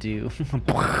have to do.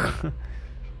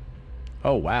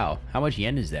 Oh, wow. How much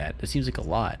yen is that? That seems like a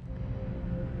lot.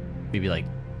 Maybe like,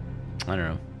 I don't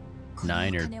know,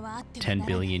 9 or 10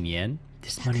 billion yen?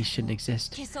 This money shouldn't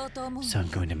exist. So I'm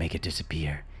going to make it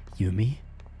disappear. Yumi?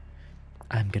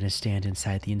 I'm going to stand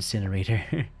inside the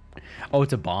incinerator. Oh,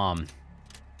 it's a bomb.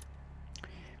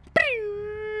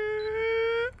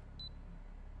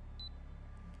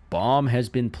 Bomb has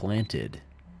been planted.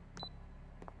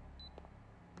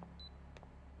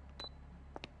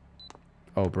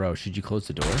 Oh, bro, should you close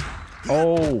the door?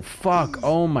 Oh, fuck.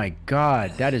 Oh, my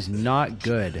God. That is not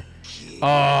good.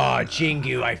 Oh,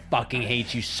 Jingu, I fucking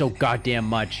hate you so goddamn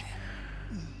much.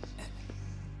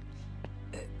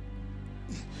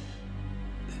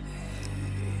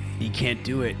 He can't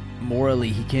do it. Morally,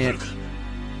 he can't.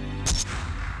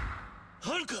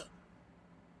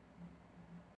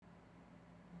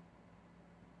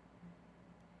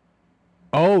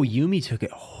 Oh, Yumi took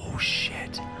it. Oh,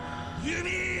 shit.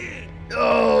 Yumi!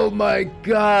 Oh, my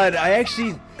God. I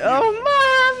actually...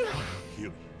 Oh,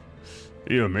 Mom!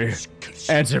 Yumi,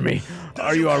 answer me.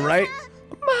 Are you all right?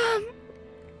 Mom!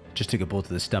 Just took a bullet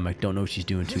to the stomach. Don't know if she's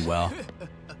doing too well.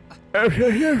 I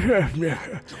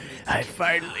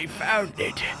finally found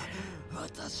it.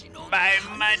 My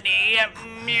money.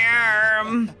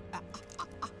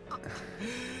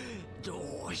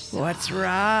 What's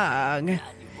wrong?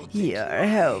 You're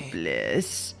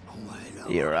helpless.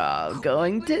 You're all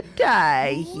going to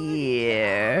die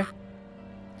here.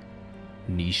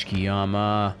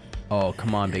 Nishikiyama. Oh,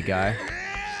 come on, big guy.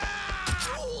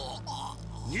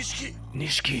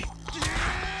 Nishiki.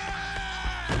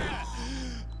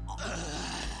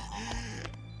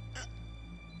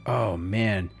 Oh,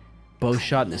 man. Both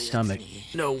shot in the stomach.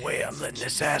 No way I'm letting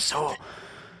this asshole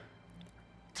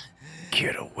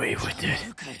get away with it.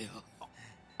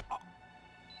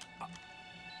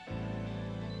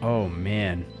 Oh,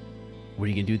 man. What are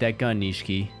you gonna do with that gun,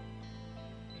 Nishiki?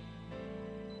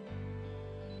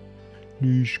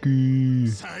 Nishiki.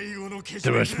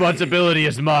 The responsibility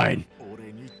is mine.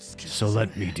 So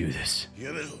let me do this.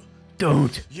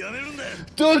 Don't.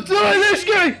 Don't do it,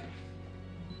 Nishiki!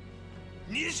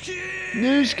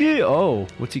 Nishiki! Oh,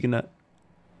 what's he gonna...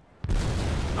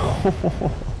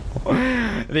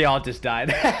 They all just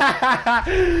died.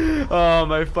 Oh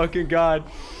my fucking god.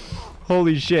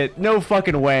 Holy shit. No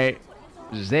fucking way.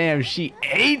 Damn, she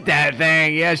ate that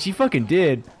thing. Yeah, she fucking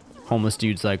did. Homeless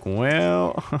dude's like,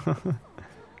 well...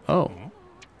 Oh.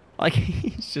 Like,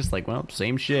 he's just like, well,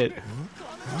 same shit.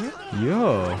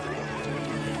 Yo.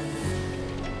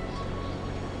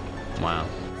 Wow.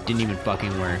 Didn't even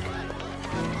fucking work.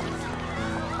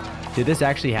 Did this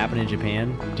actually happen in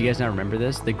Japan? Do you guys not remember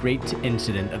this? The great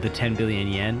incident of the 10 billion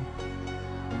yen?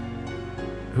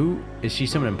 Who? Is she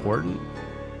someone important?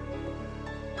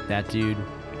 That dude.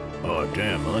 Oh,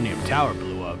 damn. Millennium Tower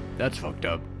blew up. That's fucked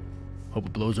up. Hope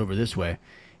it blows over this way.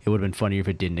 It would have been funnier if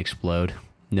it didn't explode.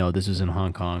 No, this was in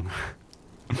Hong Kong.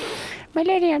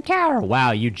 Millennium Tower.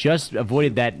 Wow, you just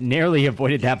avoided that, narrowly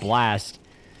avoided that blast.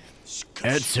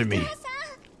 Answer me.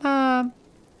 I'm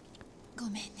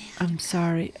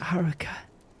sorry, Haruka.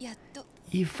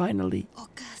 You finally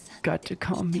got to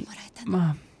call me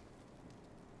Mom.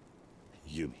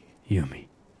 Yumi.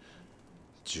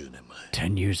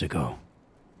 10 years ago.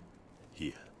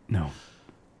 No.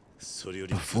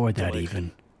 Before that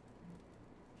even.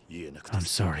 I'm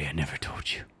sorry I never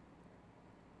told you.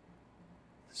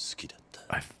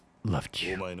 I've loved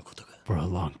you for a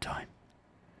long time.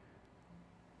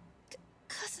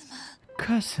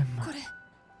 Kazuma.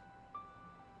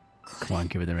 Come on,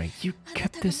 give her the ring. You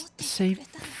kept this safe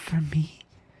for me.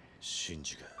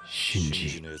 Shinji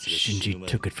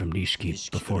took it from Nishiki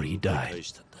before he died.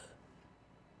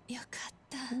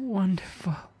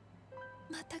 Wonderful.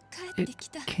 It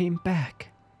came back.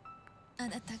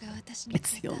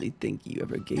 It's the only thing you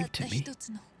ever gave to me.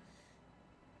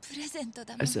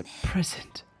 As a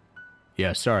present.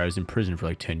 Yeah, sorry, I was in prison for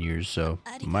like 10 years, so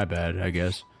my bad, I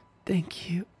guess.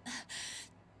 Thank you.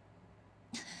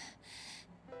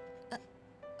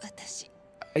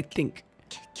 I think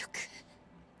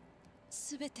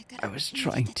I was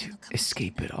trying to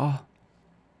escape it all.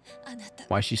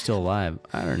 Why is she still alive?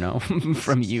 I don't know.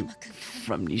 From you.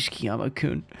 From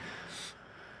Nishikiyama-kun.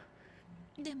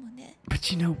 But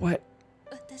you know what?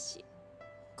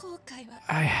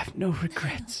 I have no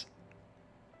regrets.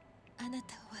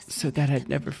 So that I'd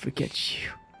never forget you.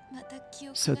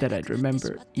 So that I'd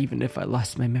remember even if I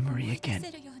lost my memory again.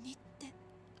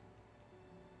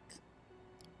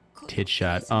 Tit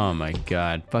shot. Oh my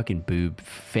god. Fucking boob.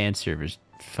 Fan service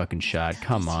fucking shot.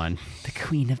 Come on. The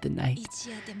queen of the night.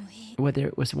 Whether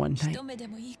it was one night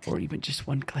or even just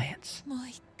one glance.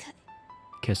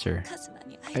 Kiss her.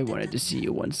 I wanted to see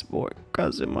you once more,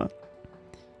 Kazuma.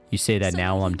 You say that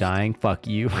now while I'm dying? Fuck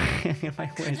you.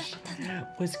 My wish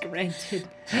was granted.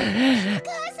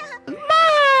 Mom!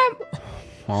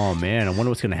 Oh man, I wonder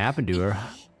what's gonna happen to her.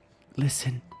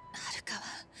 Listen,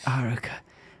 Haruka,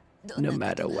 no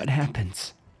matter what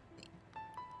happens,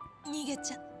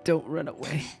 don't run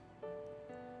away.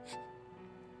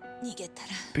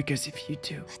 Because if you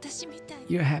do,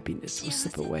 your happiness will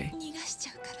slip away.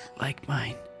 Like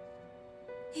mine.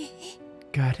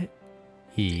 Got it?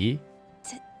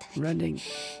 Running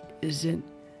isn't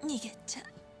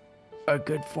a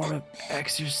good form of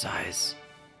exercise.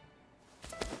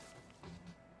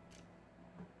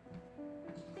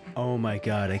 Oh my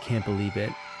god, I can't believe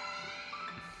it.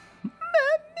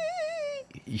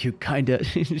 Mommy! You kinda...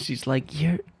 She's like,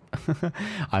 here...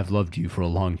 I've loved you for a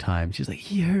long time. She's like,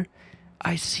 here,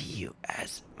 I see you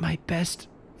as my best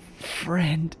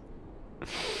friend.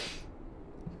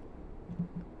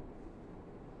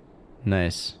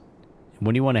 Nice.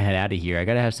 When do you want to head out of here? I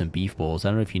gotta have some beef bowls. I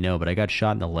don't know if you know, but I got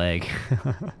shot in the leg.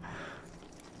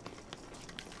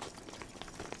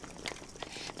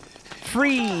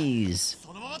 Freeze!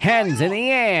 Hands in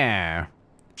the air!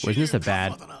 Wasn't this a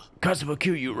bad... Kazuma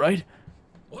kill you, right?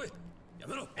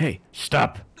 Hey,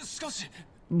 stop.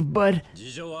 But...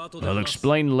 I'll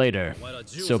explain later.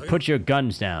 So put your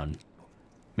guns down.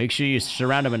 Make sure you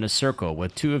surround him in a circle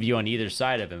with 2 of you on either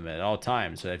side of him at all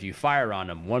times. So if you fire on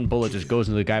him, 1 bullet just goes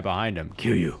into the guy behind him.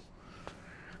 Kill you.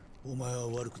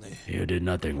 You did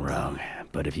nothing wrong,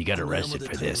 but if you get arrested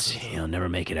for this, you'll never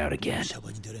make it out again.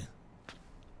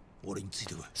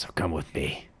 So come with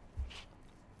me.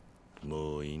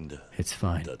 It's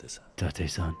fine,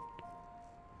 Date-san.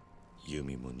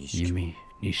 Yumi,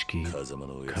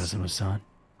 Nishiki, Kazuma-san.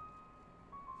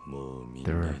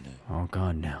 They're all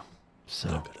gone now,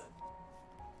 so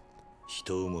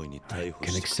I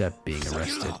can accept being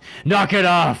arrested. Knock it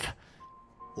off!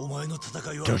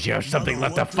 Don't you have something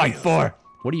left to fight for?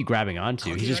 What are you grabbing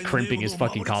onto? He's just crimping his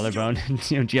fucking collarbone.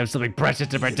 Don't you have something precious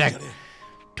to protect?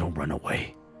 Don't run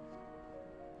away.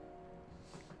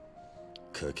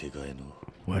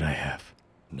 What I have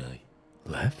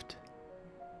left?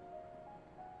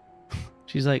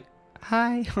 She's like,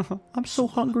 hi, I'm so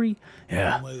hungry.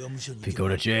 Yeah, if you go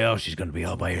to jail, she's gonna be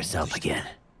all by herself again.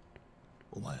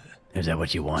 Is that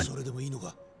what you want?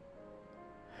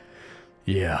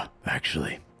 Yeah,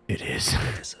 actually, it is.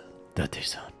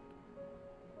 Date-san.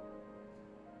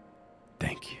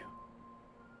 Thank you.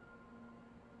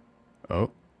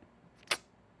 Oh.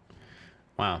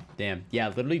 Wow, damn. Yeah,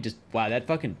 literally just, wow, that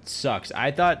fucking sucks. I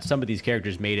thought some of these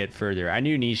characters made it further. I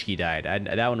knew Nishiki died.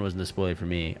 That one wasn't a spoiler for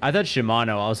me. I thought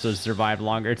Shimano also survived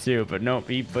longer too, but nope,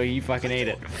 he fucking ate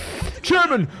it.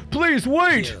 Chairman, please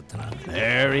wait!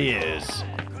 There he is.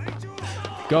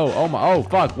 Go, oh my, oh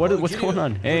fuck, what's going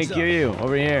on? Hey, Kiryu,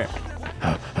 over here.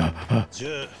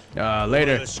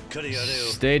 Later.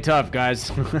 Stay tough,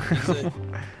 guys.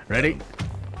 Ready?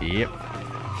 Yep.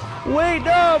 Wait,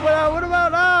 no, but what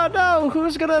about, oh no,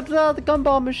 who's gonna throw the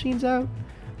gumball machines out?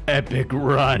 Epic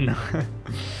run.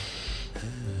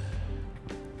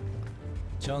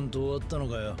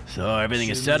 So everything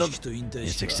is settled? Your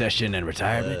succession and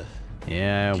retirement?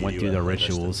 Yeah, I went through the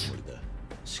rituals.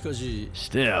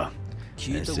 Still,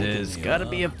 this has gotta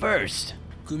be a first.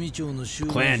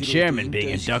 Clan chairman being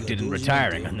inducted and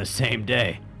retiring on the same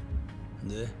day.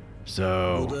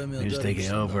 So, who's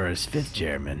taking over as 5th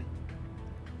chairman?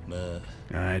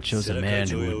 I chose a man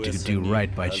who would do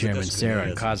right by Chairman Sarah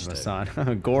and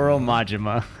Kazuma-san. Goro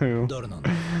Majima, who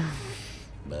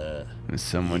is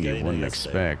someone you wouldn't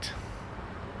expect.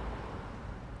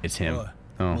 It's him.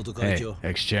 Oh, hey,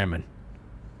 ex-chairman.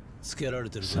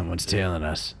 Someone's tailing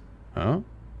us. Huh?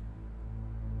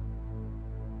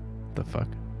 The fuck?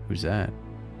 Who's that?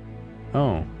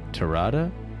 Oh,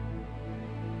 Terada?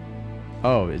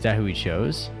 Oh, is that who he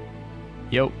chose?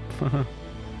 Yo.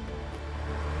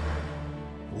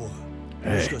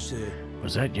 Hey,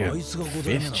 was that your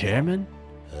 5th chairman?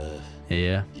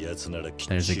 Yeah.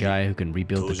 There's a guy who can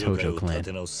rebuild the Tojo clan.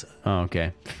 Oh,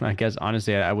 okay. I guess,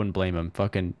 honestly, I wouldn't blame him.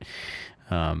 Fucking,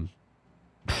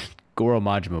 Goro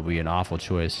Majima would be an awful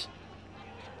choice.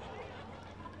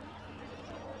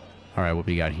 Alright, what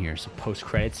we got here? Some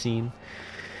post-credit scene.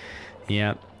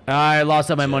 Yeah. I lost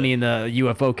all my money in the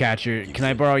UFO catcher. Can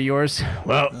I borrow yours?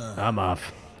 Well, I'm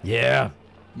off. Yeah.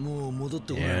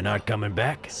 You're not coming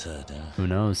back? Who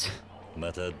knows?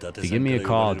 If you give me a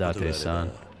call, Date-san,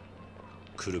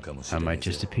 I might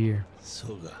just appear.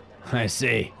 I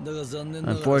see.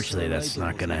 Unfortunately, that's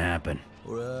not gonna happen.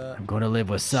 I'm gonna live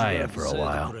with Saya for a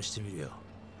while.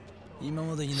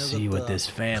 See what this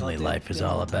family life is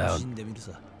all about.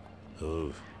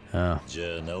 Oh,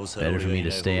 better for me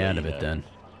to stay out of it then.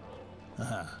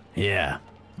 Yeah.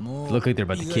 Look like they're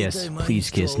about to kiss. Please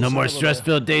kiss. No more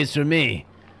stress-filled days for me.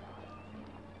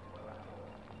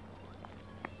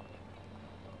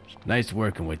 Nice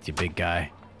working with you, big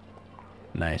guy.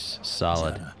 Nice.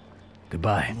 Solid.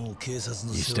 Goodbye.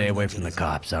 You stay away from the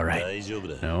cops, alright?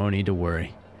 No need to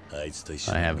worry.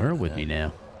 I have her with me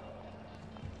now.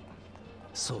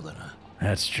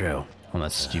 That's true. Oh,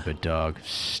 that stupid dog.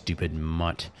 Stupid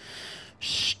mutt.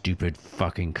 Stupid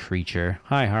fucking creature.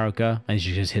 Hi, Haruka. And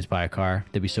she just hit by a car.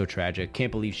 That'd be so tragic.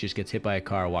 Can't believe she just gets hit by a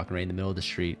car walking right in the middle of the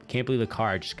street. Can't believe the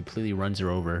car just completely runs her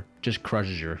over. Just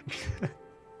crushes her.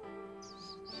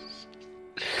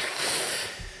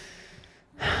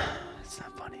 It's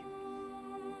not funny.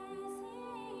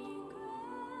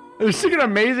 They're singing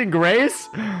Amazing Grace?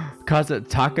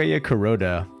 Takaya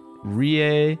Kuroda.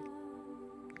 Rie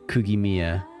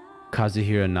Kugimiya.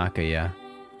 Kazuhiro Nakaya.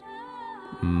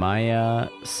 Maya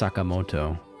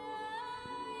Sakamoto.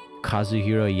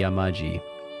 Kazuhiro Yamaji.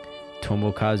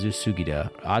 Tomokazu Sugida.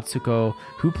 Atsuko.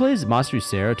 Who plays Masaru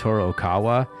Sera? Toru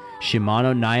Okawa.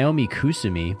 Shimano Naomi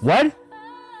Kusumi. What?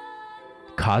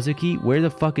 Kazuki? Where the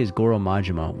fuck is Goro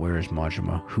Majima? Where is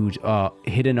Majima? Who's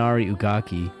Hidenari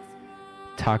Ugaki.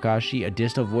 Takashi.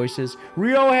 Additional voices.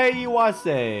 Ryohei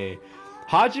Iwase.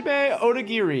 Hajime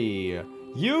Odagiri.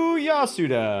 Yu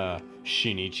Yasuda,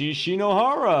 Shinichi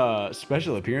Shinohara.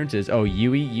 Special appearances. Oh,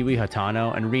 Yui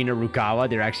Hatano, and Rina Rukawa.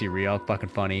 They're actually real. Fucking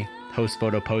funny. Host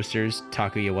photo posters.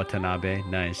 Takuya Watanabe.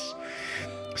 Nice.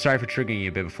 Sorry for triggering you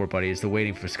a bit before, buddy. It's the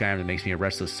waiting for Skyrim that makes me a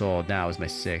restless soul. Now is my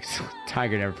 6th.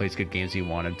 Tiger never plays good games he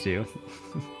wanted to.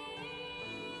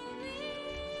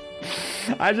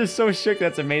 I'm just so shook.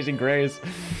 That's Amazing Grace.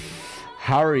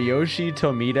 Haruyoshi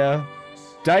Tomita.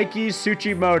 Daiki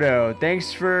Tsuchimoto.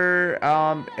 Thanks for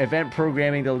event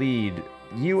programming the lead.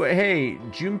 Hey,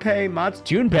 Junpei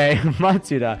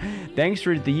Matsuda. Thanks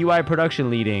for the UI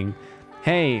production leading.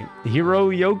 Hey,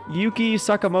 Yuki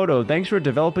Sakamoto. Thanks for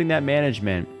developing that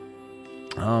management.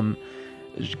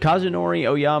 Kazunori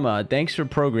Oyama. Thanks for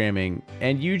programming.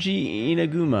 And Yuji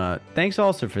Inaguma. Thanks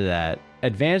also for that.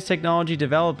 Advanced Technology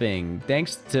Developing.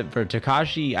 Thanks for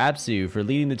Takashi Atsu for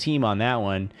leading the team on that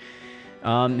one.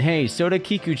 Hey, Soda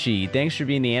Kikuchi. Thanks for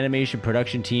being the animation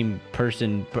production team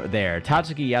person there.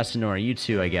 Tatsuki Yasunori. You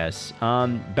too, I guess.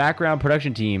 Background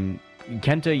production team.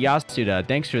 Kenta Yasuda.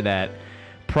 Thanks for that.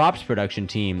 Props production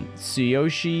team.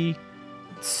 Tsuyoshi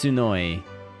Tsunoi.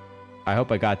 I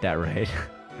hope I got that right.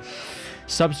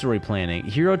 Substory planning.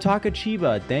 Hirotaka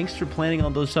Chiba. Thanks for planning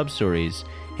all those substories.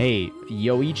 Hey,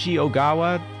 Yoichi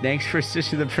Ogawa. Thanks for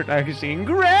assisting the production.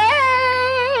 Grace!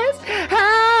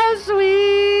 How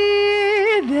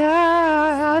sweet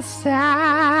the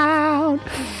sound.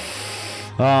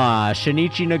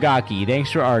 Shinichi Nagaki.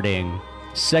 Thanks for arting.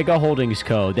 Sega Holdings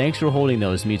Co. Thanks for holding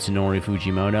those, Mitsunori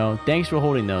Fujimoto. Thanks for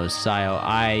holding those, Sayo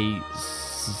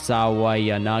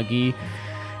Sawayanagi.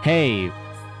 Hey,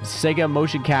 Sega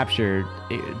Motion Capture.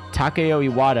 Takeo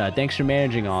Iwata. Thanks for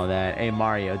managing all that. Hey,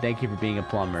 Mario. Thank you for being a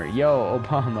plumber. Yo,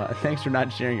 Obama. Thanks for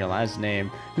not sharing your last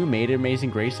name. Who made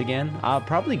Amazing Grace again?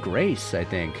 Probably Grace, I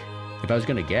think. If I was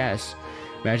going to guess.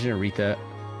 Imagine Aretha.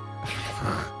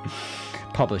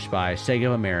 Published by Sega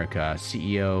of America.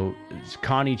 CEO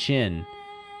Connie Chin.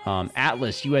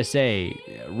 Atlas USA.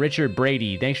 Richard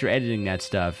Brady. Thanks for editing that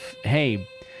stuff. Hey,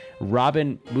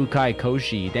 Robin Mukai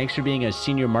Koshi. Thanks for being a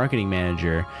senior marketing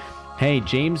manager. Hey,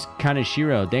 James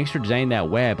Kaneshiro. Thanks for designing that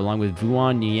web along with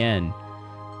Vuan Yen.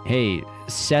 Hey,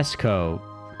 Sesco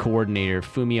coordinator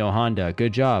Fumio Honda.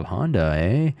 Good job, Honda,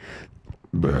 eh?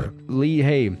 Lee,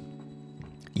 hey,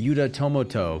 Yuta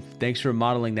Tomoto. Thanks for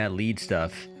modeling that lead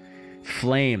stuff.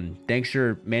 Flame. Thanks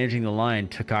for managing the line,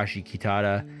 Takashi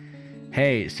Kitada.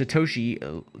 Hey, Satoshi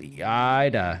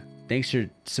Aida. Thanks for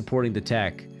supporting the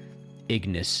tech.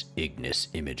 Ignis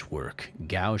Image Work.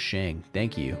 Gao Sheng.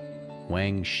 Thank you.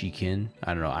 Wang Shikin.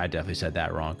 I don't know. I definitely said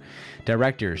that wrong.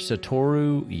 Director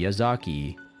Satoru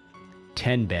Yazaki.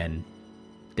 Tenben.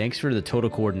 Thanks for the total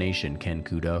coordination, Ken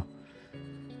Kudo.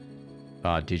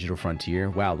 Digital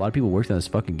Frontier. Wow, a lot of people worked on this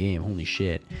fucking game. Holy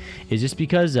shit. Is this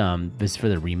because this is for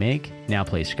the remake? Now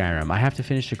play Skyrim. I have to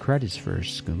finish the credits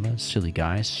first. Skooma. Silly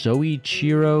guy.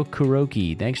 Soichiro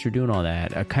Kuroki. Thanks for doing all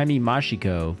that. Akami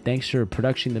Mashiko. Thanks for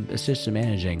production assistant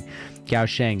managing. Gao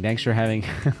Sheng. Thanks for having...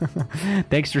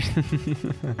 Thanks for...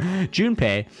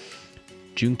 Junpei.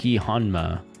 Junki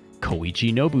Hanma.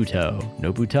 Koichi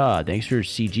Nobuta. Thanks for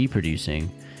CG producing.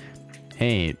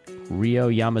 Hey, Ryo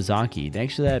Yamazaki.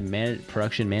 Thanks for that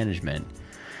production management.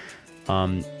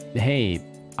 Hey,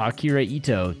 Akira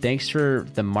Ito. Thanks for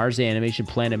the Mars Animation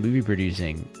Planet movie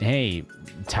producing. Hey,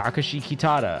 Takashi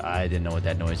Kitada. I didn't know what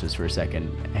that noise was for a second.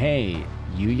 Hey,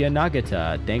 Yuya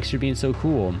Nagata. Thanks for being so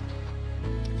cool.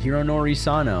 Hironori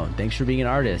Sano. Thanks for being an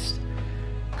artist.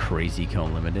 Crazy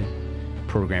Cone Limited.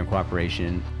 Program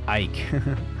Cooperation. Ike.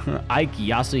 Ike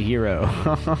Yasuhiro.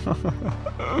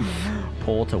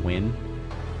 Pull to win.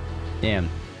 Damn.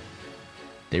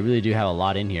 They really do have a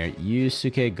lot in here.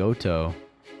 Yusuke Goto.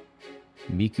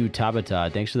 Miku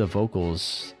Tabata. Thanks for the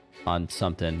vocals on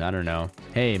something. I don't know.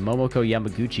 Hey, Momoko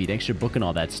Yamaguchi. Thanks for booking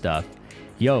all that stuff.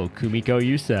 Yo, Kumiko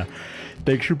Yusa.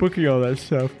 Thanks for booking all that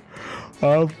stuff.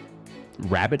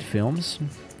 Rabbit Films.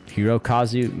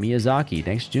 Hirokazu Miyazaki.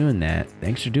 Thanks for doing that.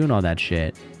 Thanks for doing all that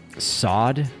shit.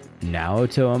 Sod.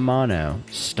 Naoto Amano.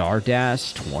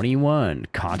 Stardust 21.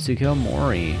 Katsuko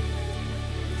Mori.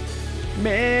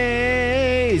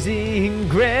 Amazing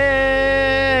Grace,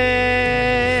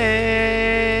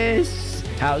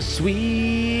 how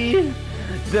sweet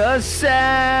the sound.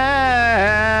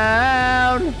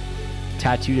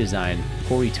 Tattoo design,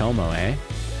 Horitomo, eh?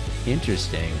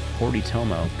 Interesting.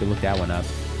 Horitomo, good look that one up.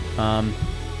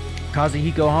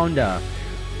 Kazuhiko Honda.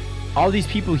 All these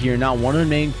people here, not one of them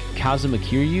named Kazuma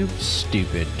Kiryu?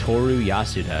 Stupid. Toru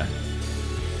Yasuda.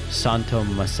 Santo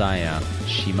Masaya.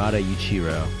 Shimada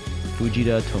Yuichiro.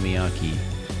 Fujita Tomiyaki.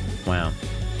 Wow.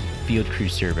 Field crew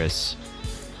service.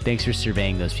 Thanks for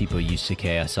surveying those people,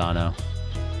 Yusuke Asano.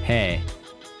 Hey.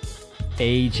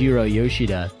 Eijiro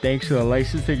Yoshida. Thanks for the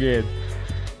license again.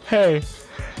 Hey.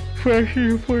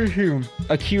 Akira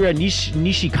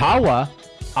Nishikawa?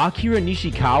 Akira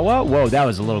Nishikawa? Whoa, that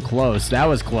was a little close. That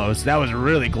was close. That was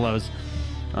really close.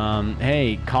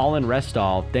 Hey, Colin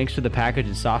Restall. Thanks for the package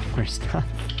and software stuff.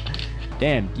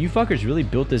 Damn, you fuckers really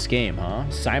built this game, huh?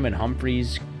 Simon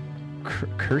Humphreys,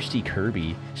 Kirsty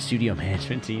Kirby, studio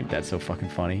management team. That's so fucking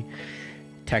funny.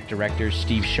 Tech director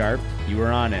Steve Sharp. You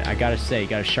were on it. I gotta say, you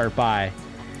got a sharp eye.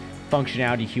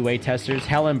 Functionality QA testers.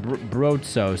 Helen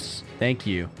Brodsos. Thank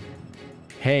you.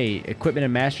 Hey, equipment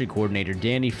and mastering coordinator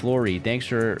Danny Flory. Thanks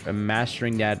for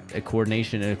mastering that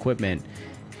coordination and equipment.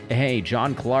 Hey,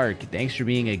 John Clark. Thanks for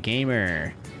being a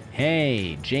gamer.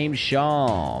 Hey, James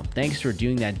Shaw. Thanks for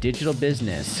doing that digital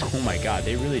business. Oh my God,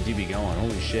 they really do be going.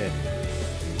 Holy shit.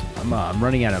 I'm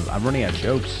running out of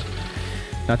jokes.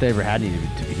 Not that I ever had any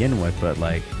to begin with, but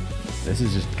like, this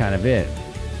is just kind of it.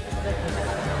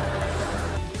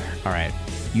 All right,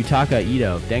 Yutaka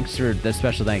Ito. Thanks for the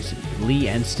special thanks. Lee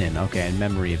Enston. Okay, in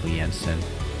memory of Lee Enston.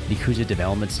 Yakuza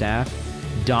development staff.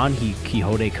 Don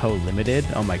Quixote Co. Limited.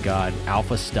 Oh my God.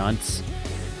 Alpha Stunts.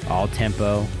 All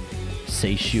Tempo.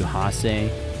 Seishu Hase.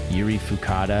 Yuri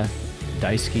Fukada.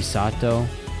 Daisuke Sato.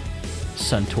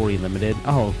 Suntory Limited.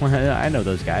 Oh, I know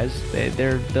those guys.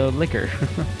 They're the liquor.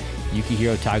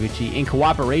 Yukihiro Taguchi. In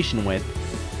cooperation with...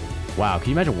 Wow, can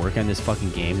you imagine working on this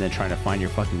fucking game and then trying to find your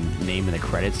fucking name in the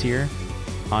credits here?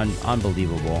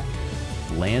 Unbelievable.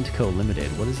 Landco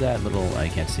Limited. What is that little... I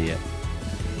can't see it.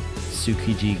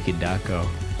 Tsukiji Gidako.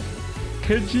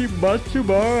 Kenji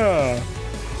Matsubara.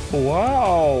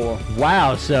 Wow.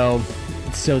 Wow, so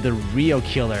the real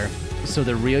killer, so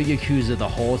the real Yakuza the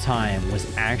whole time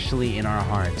was actually in our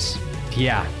hearts.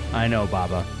 Yeah, I know,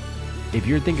 Baba. If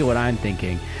you're thinking what I'm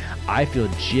thinking, I feel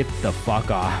gypped the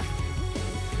fuck off.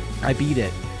 I beat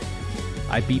it.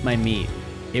 I beat my meat.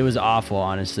 It was awful,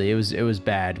 honestly. It was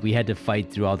bad. We had to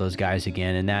fight through all those guys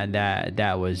again, and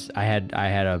that was I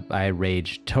had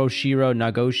rage. Toshiro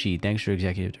Nagoshi, thanks for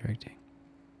executive directing.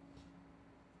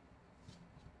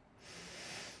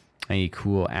 Any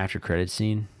cool after credit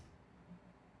scene?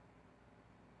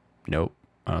 Nope,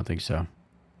 I don't think so.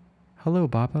 Hello,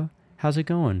 Baba. How's it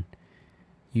going?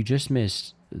 You just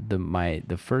missed my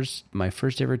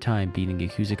first ever time beating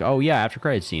Yakuza. Oh yeah, after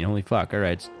credit scene. Holy fuck! All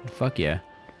right, fuck yeah.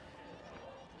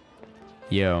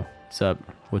 Yo, what's up?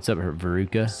 What's up,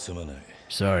 Veruca?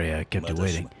 Sorry, I kept you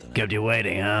waiting. Kept you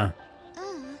waiting, huh?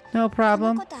 No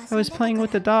problem. I was playing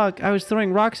with the dog. I was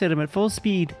throwing rocks at him at full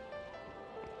speed.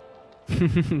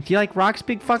 Do you like rocks,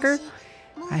 big fucker?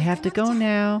 I have to go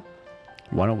now.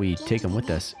 Why don't we take him with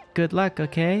us? Good luck,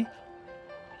 okay?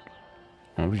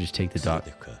 Why don't we just take the dog?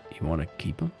 You want to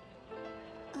keep him?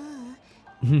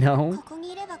 No.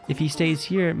 If he stays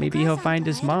here, maybe he'll find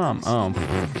his mom. Oh.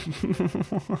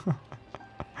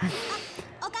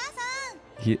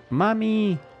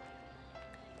 Mommy.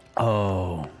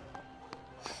 Oh.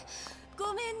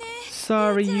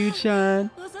 Sorry, Yu-chan.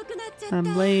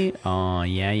 I'm late. Oh,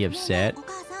 yeah, you upset?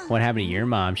 What happened to your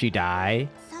mom? She died?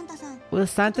 Will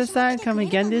Santa-san come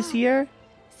again this year?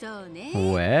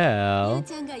 Well,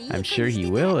 I'm sure he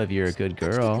will if you're a good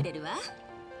girl.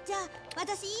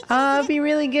 I'll be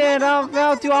really good.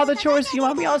 I'll do all the chores for you,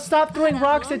 Mommy. I'll stop throwing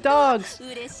rocks at dogs.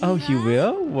 Oh, you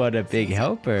will? What a big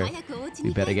helper.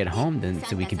 We better get home then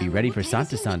so we can be ready for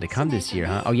Santa-san to come this year,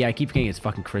 huh? Oh, yeah, I keep forgetting it's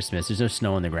fucking Christmas. There's no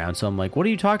snow on the ground, so I'm like, what are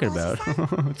you talking about?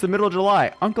 It's the middle of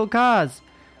July. Uncle Kaz.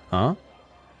 Huh?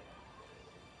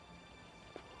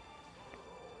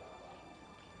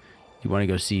 You want to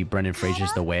go see Brendan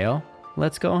Fraser's The Whale?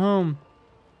 Let's go home.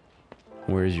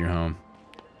 Where's your home?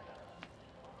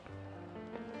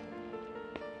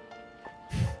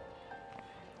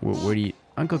 Where do you...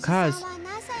 Uncle Kaz,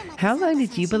 how long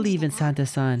did you believe in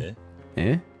Santa-san?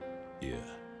 Eh? Yeah.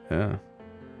 Oh.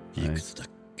 I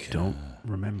don't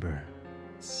remember.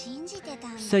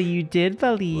 So you did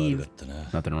believe.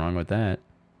 Nothing wrong with that.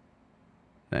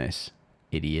 Nice.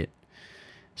 Idiot.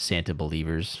 Santa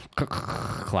believers.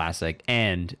 Classic.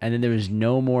 And then there was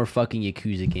no more fucking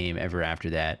Yakuza game ever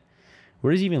after that.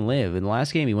 Where does he even live? In the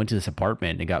last game, he went to this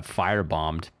apartment and got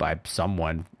firebombed by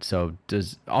someone. So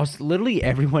literally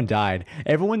everyone died.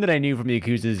 Everyone that I knew from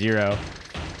Yakuza 0.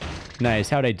 Nice.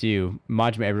 How'd I do?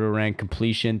 Majima everywhere rank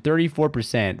completion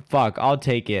 34%. Fuck, I'll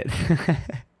take it.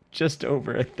 Just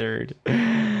over a third.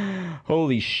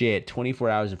 Holy shit. 24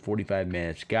 hours and 45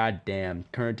 minutes. God damn.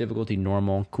 Current difficulty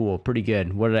normal. Cool. Pretty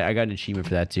good. What did I got an achievement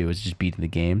for that too. It was just beating the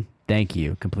game. Thank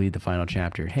you. Completed the final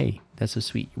chapter. Hey, that's so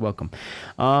sweet. You're welcome.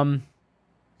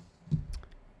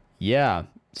 Yeah.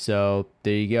 So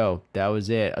there you go. That was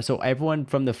it. So everyone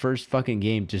from the first fucking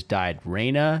game just died.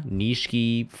 Reina,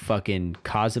 Nishiki, fucking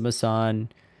Kazuma-san,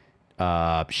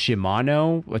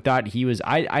 Shimano. I thought he was.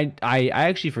 I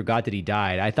actually forgot that he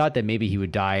died. I thought that maybe he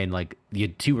would die in like the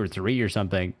 2 or 3 or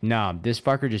something. No, this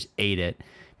fucker just ate it.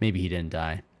 Maybe he didn't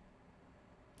die.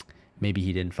 Maybe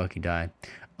he didn't fucking die.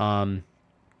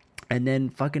 And then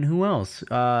fucking who else?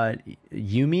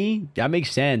 Yumi? That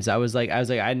makes sense. I was like,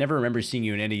 I never remember seeing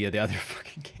you in any of the other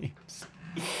fucking games.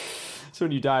 So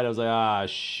when you died, I was like, ah,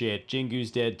 shit.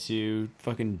 Jingu's dead too.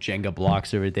 Fucking Jenga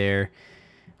blocks over there.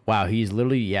 Wow, he's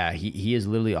literally, yeah, he is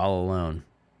literally all alone.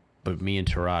 But me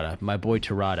and Terada, my boy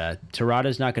Terada.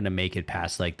 Terada's not going to make it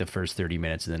past like the first 30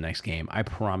 minutes of the next game. I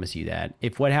promise you that.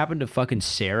 If what happened to fucking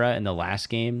Sarah in the last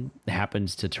game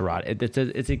happens to Terada,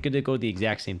 it's going to go the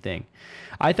exact same thing.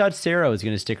 I thought Sarah was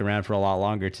going to stick around for a lot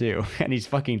longer too. And he's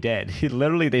fucking dead.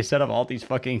 Literally, they set up all these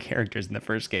fucking characters in the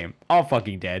first game. All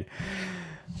fucking dead.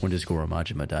 When does Goro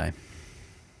Majima die?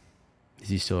 Is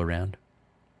he still around?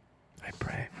 I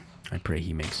pray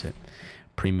he makes it.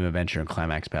 Premium Adventure and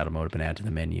Climax Battle Mode have been added to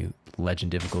the menu.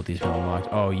 Legend difficulties been unlocked.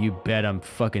 Oh, you bet I'm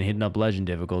fucking hitting up Legend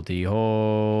difficulty.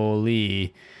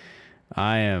 Holy.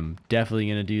 I am definitely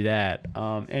going to do that.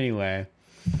 Anyway.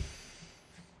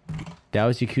 That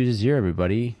was Yakuza 0,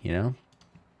 everybody. You know?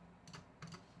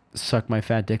 Suck my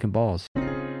fat dick and balls.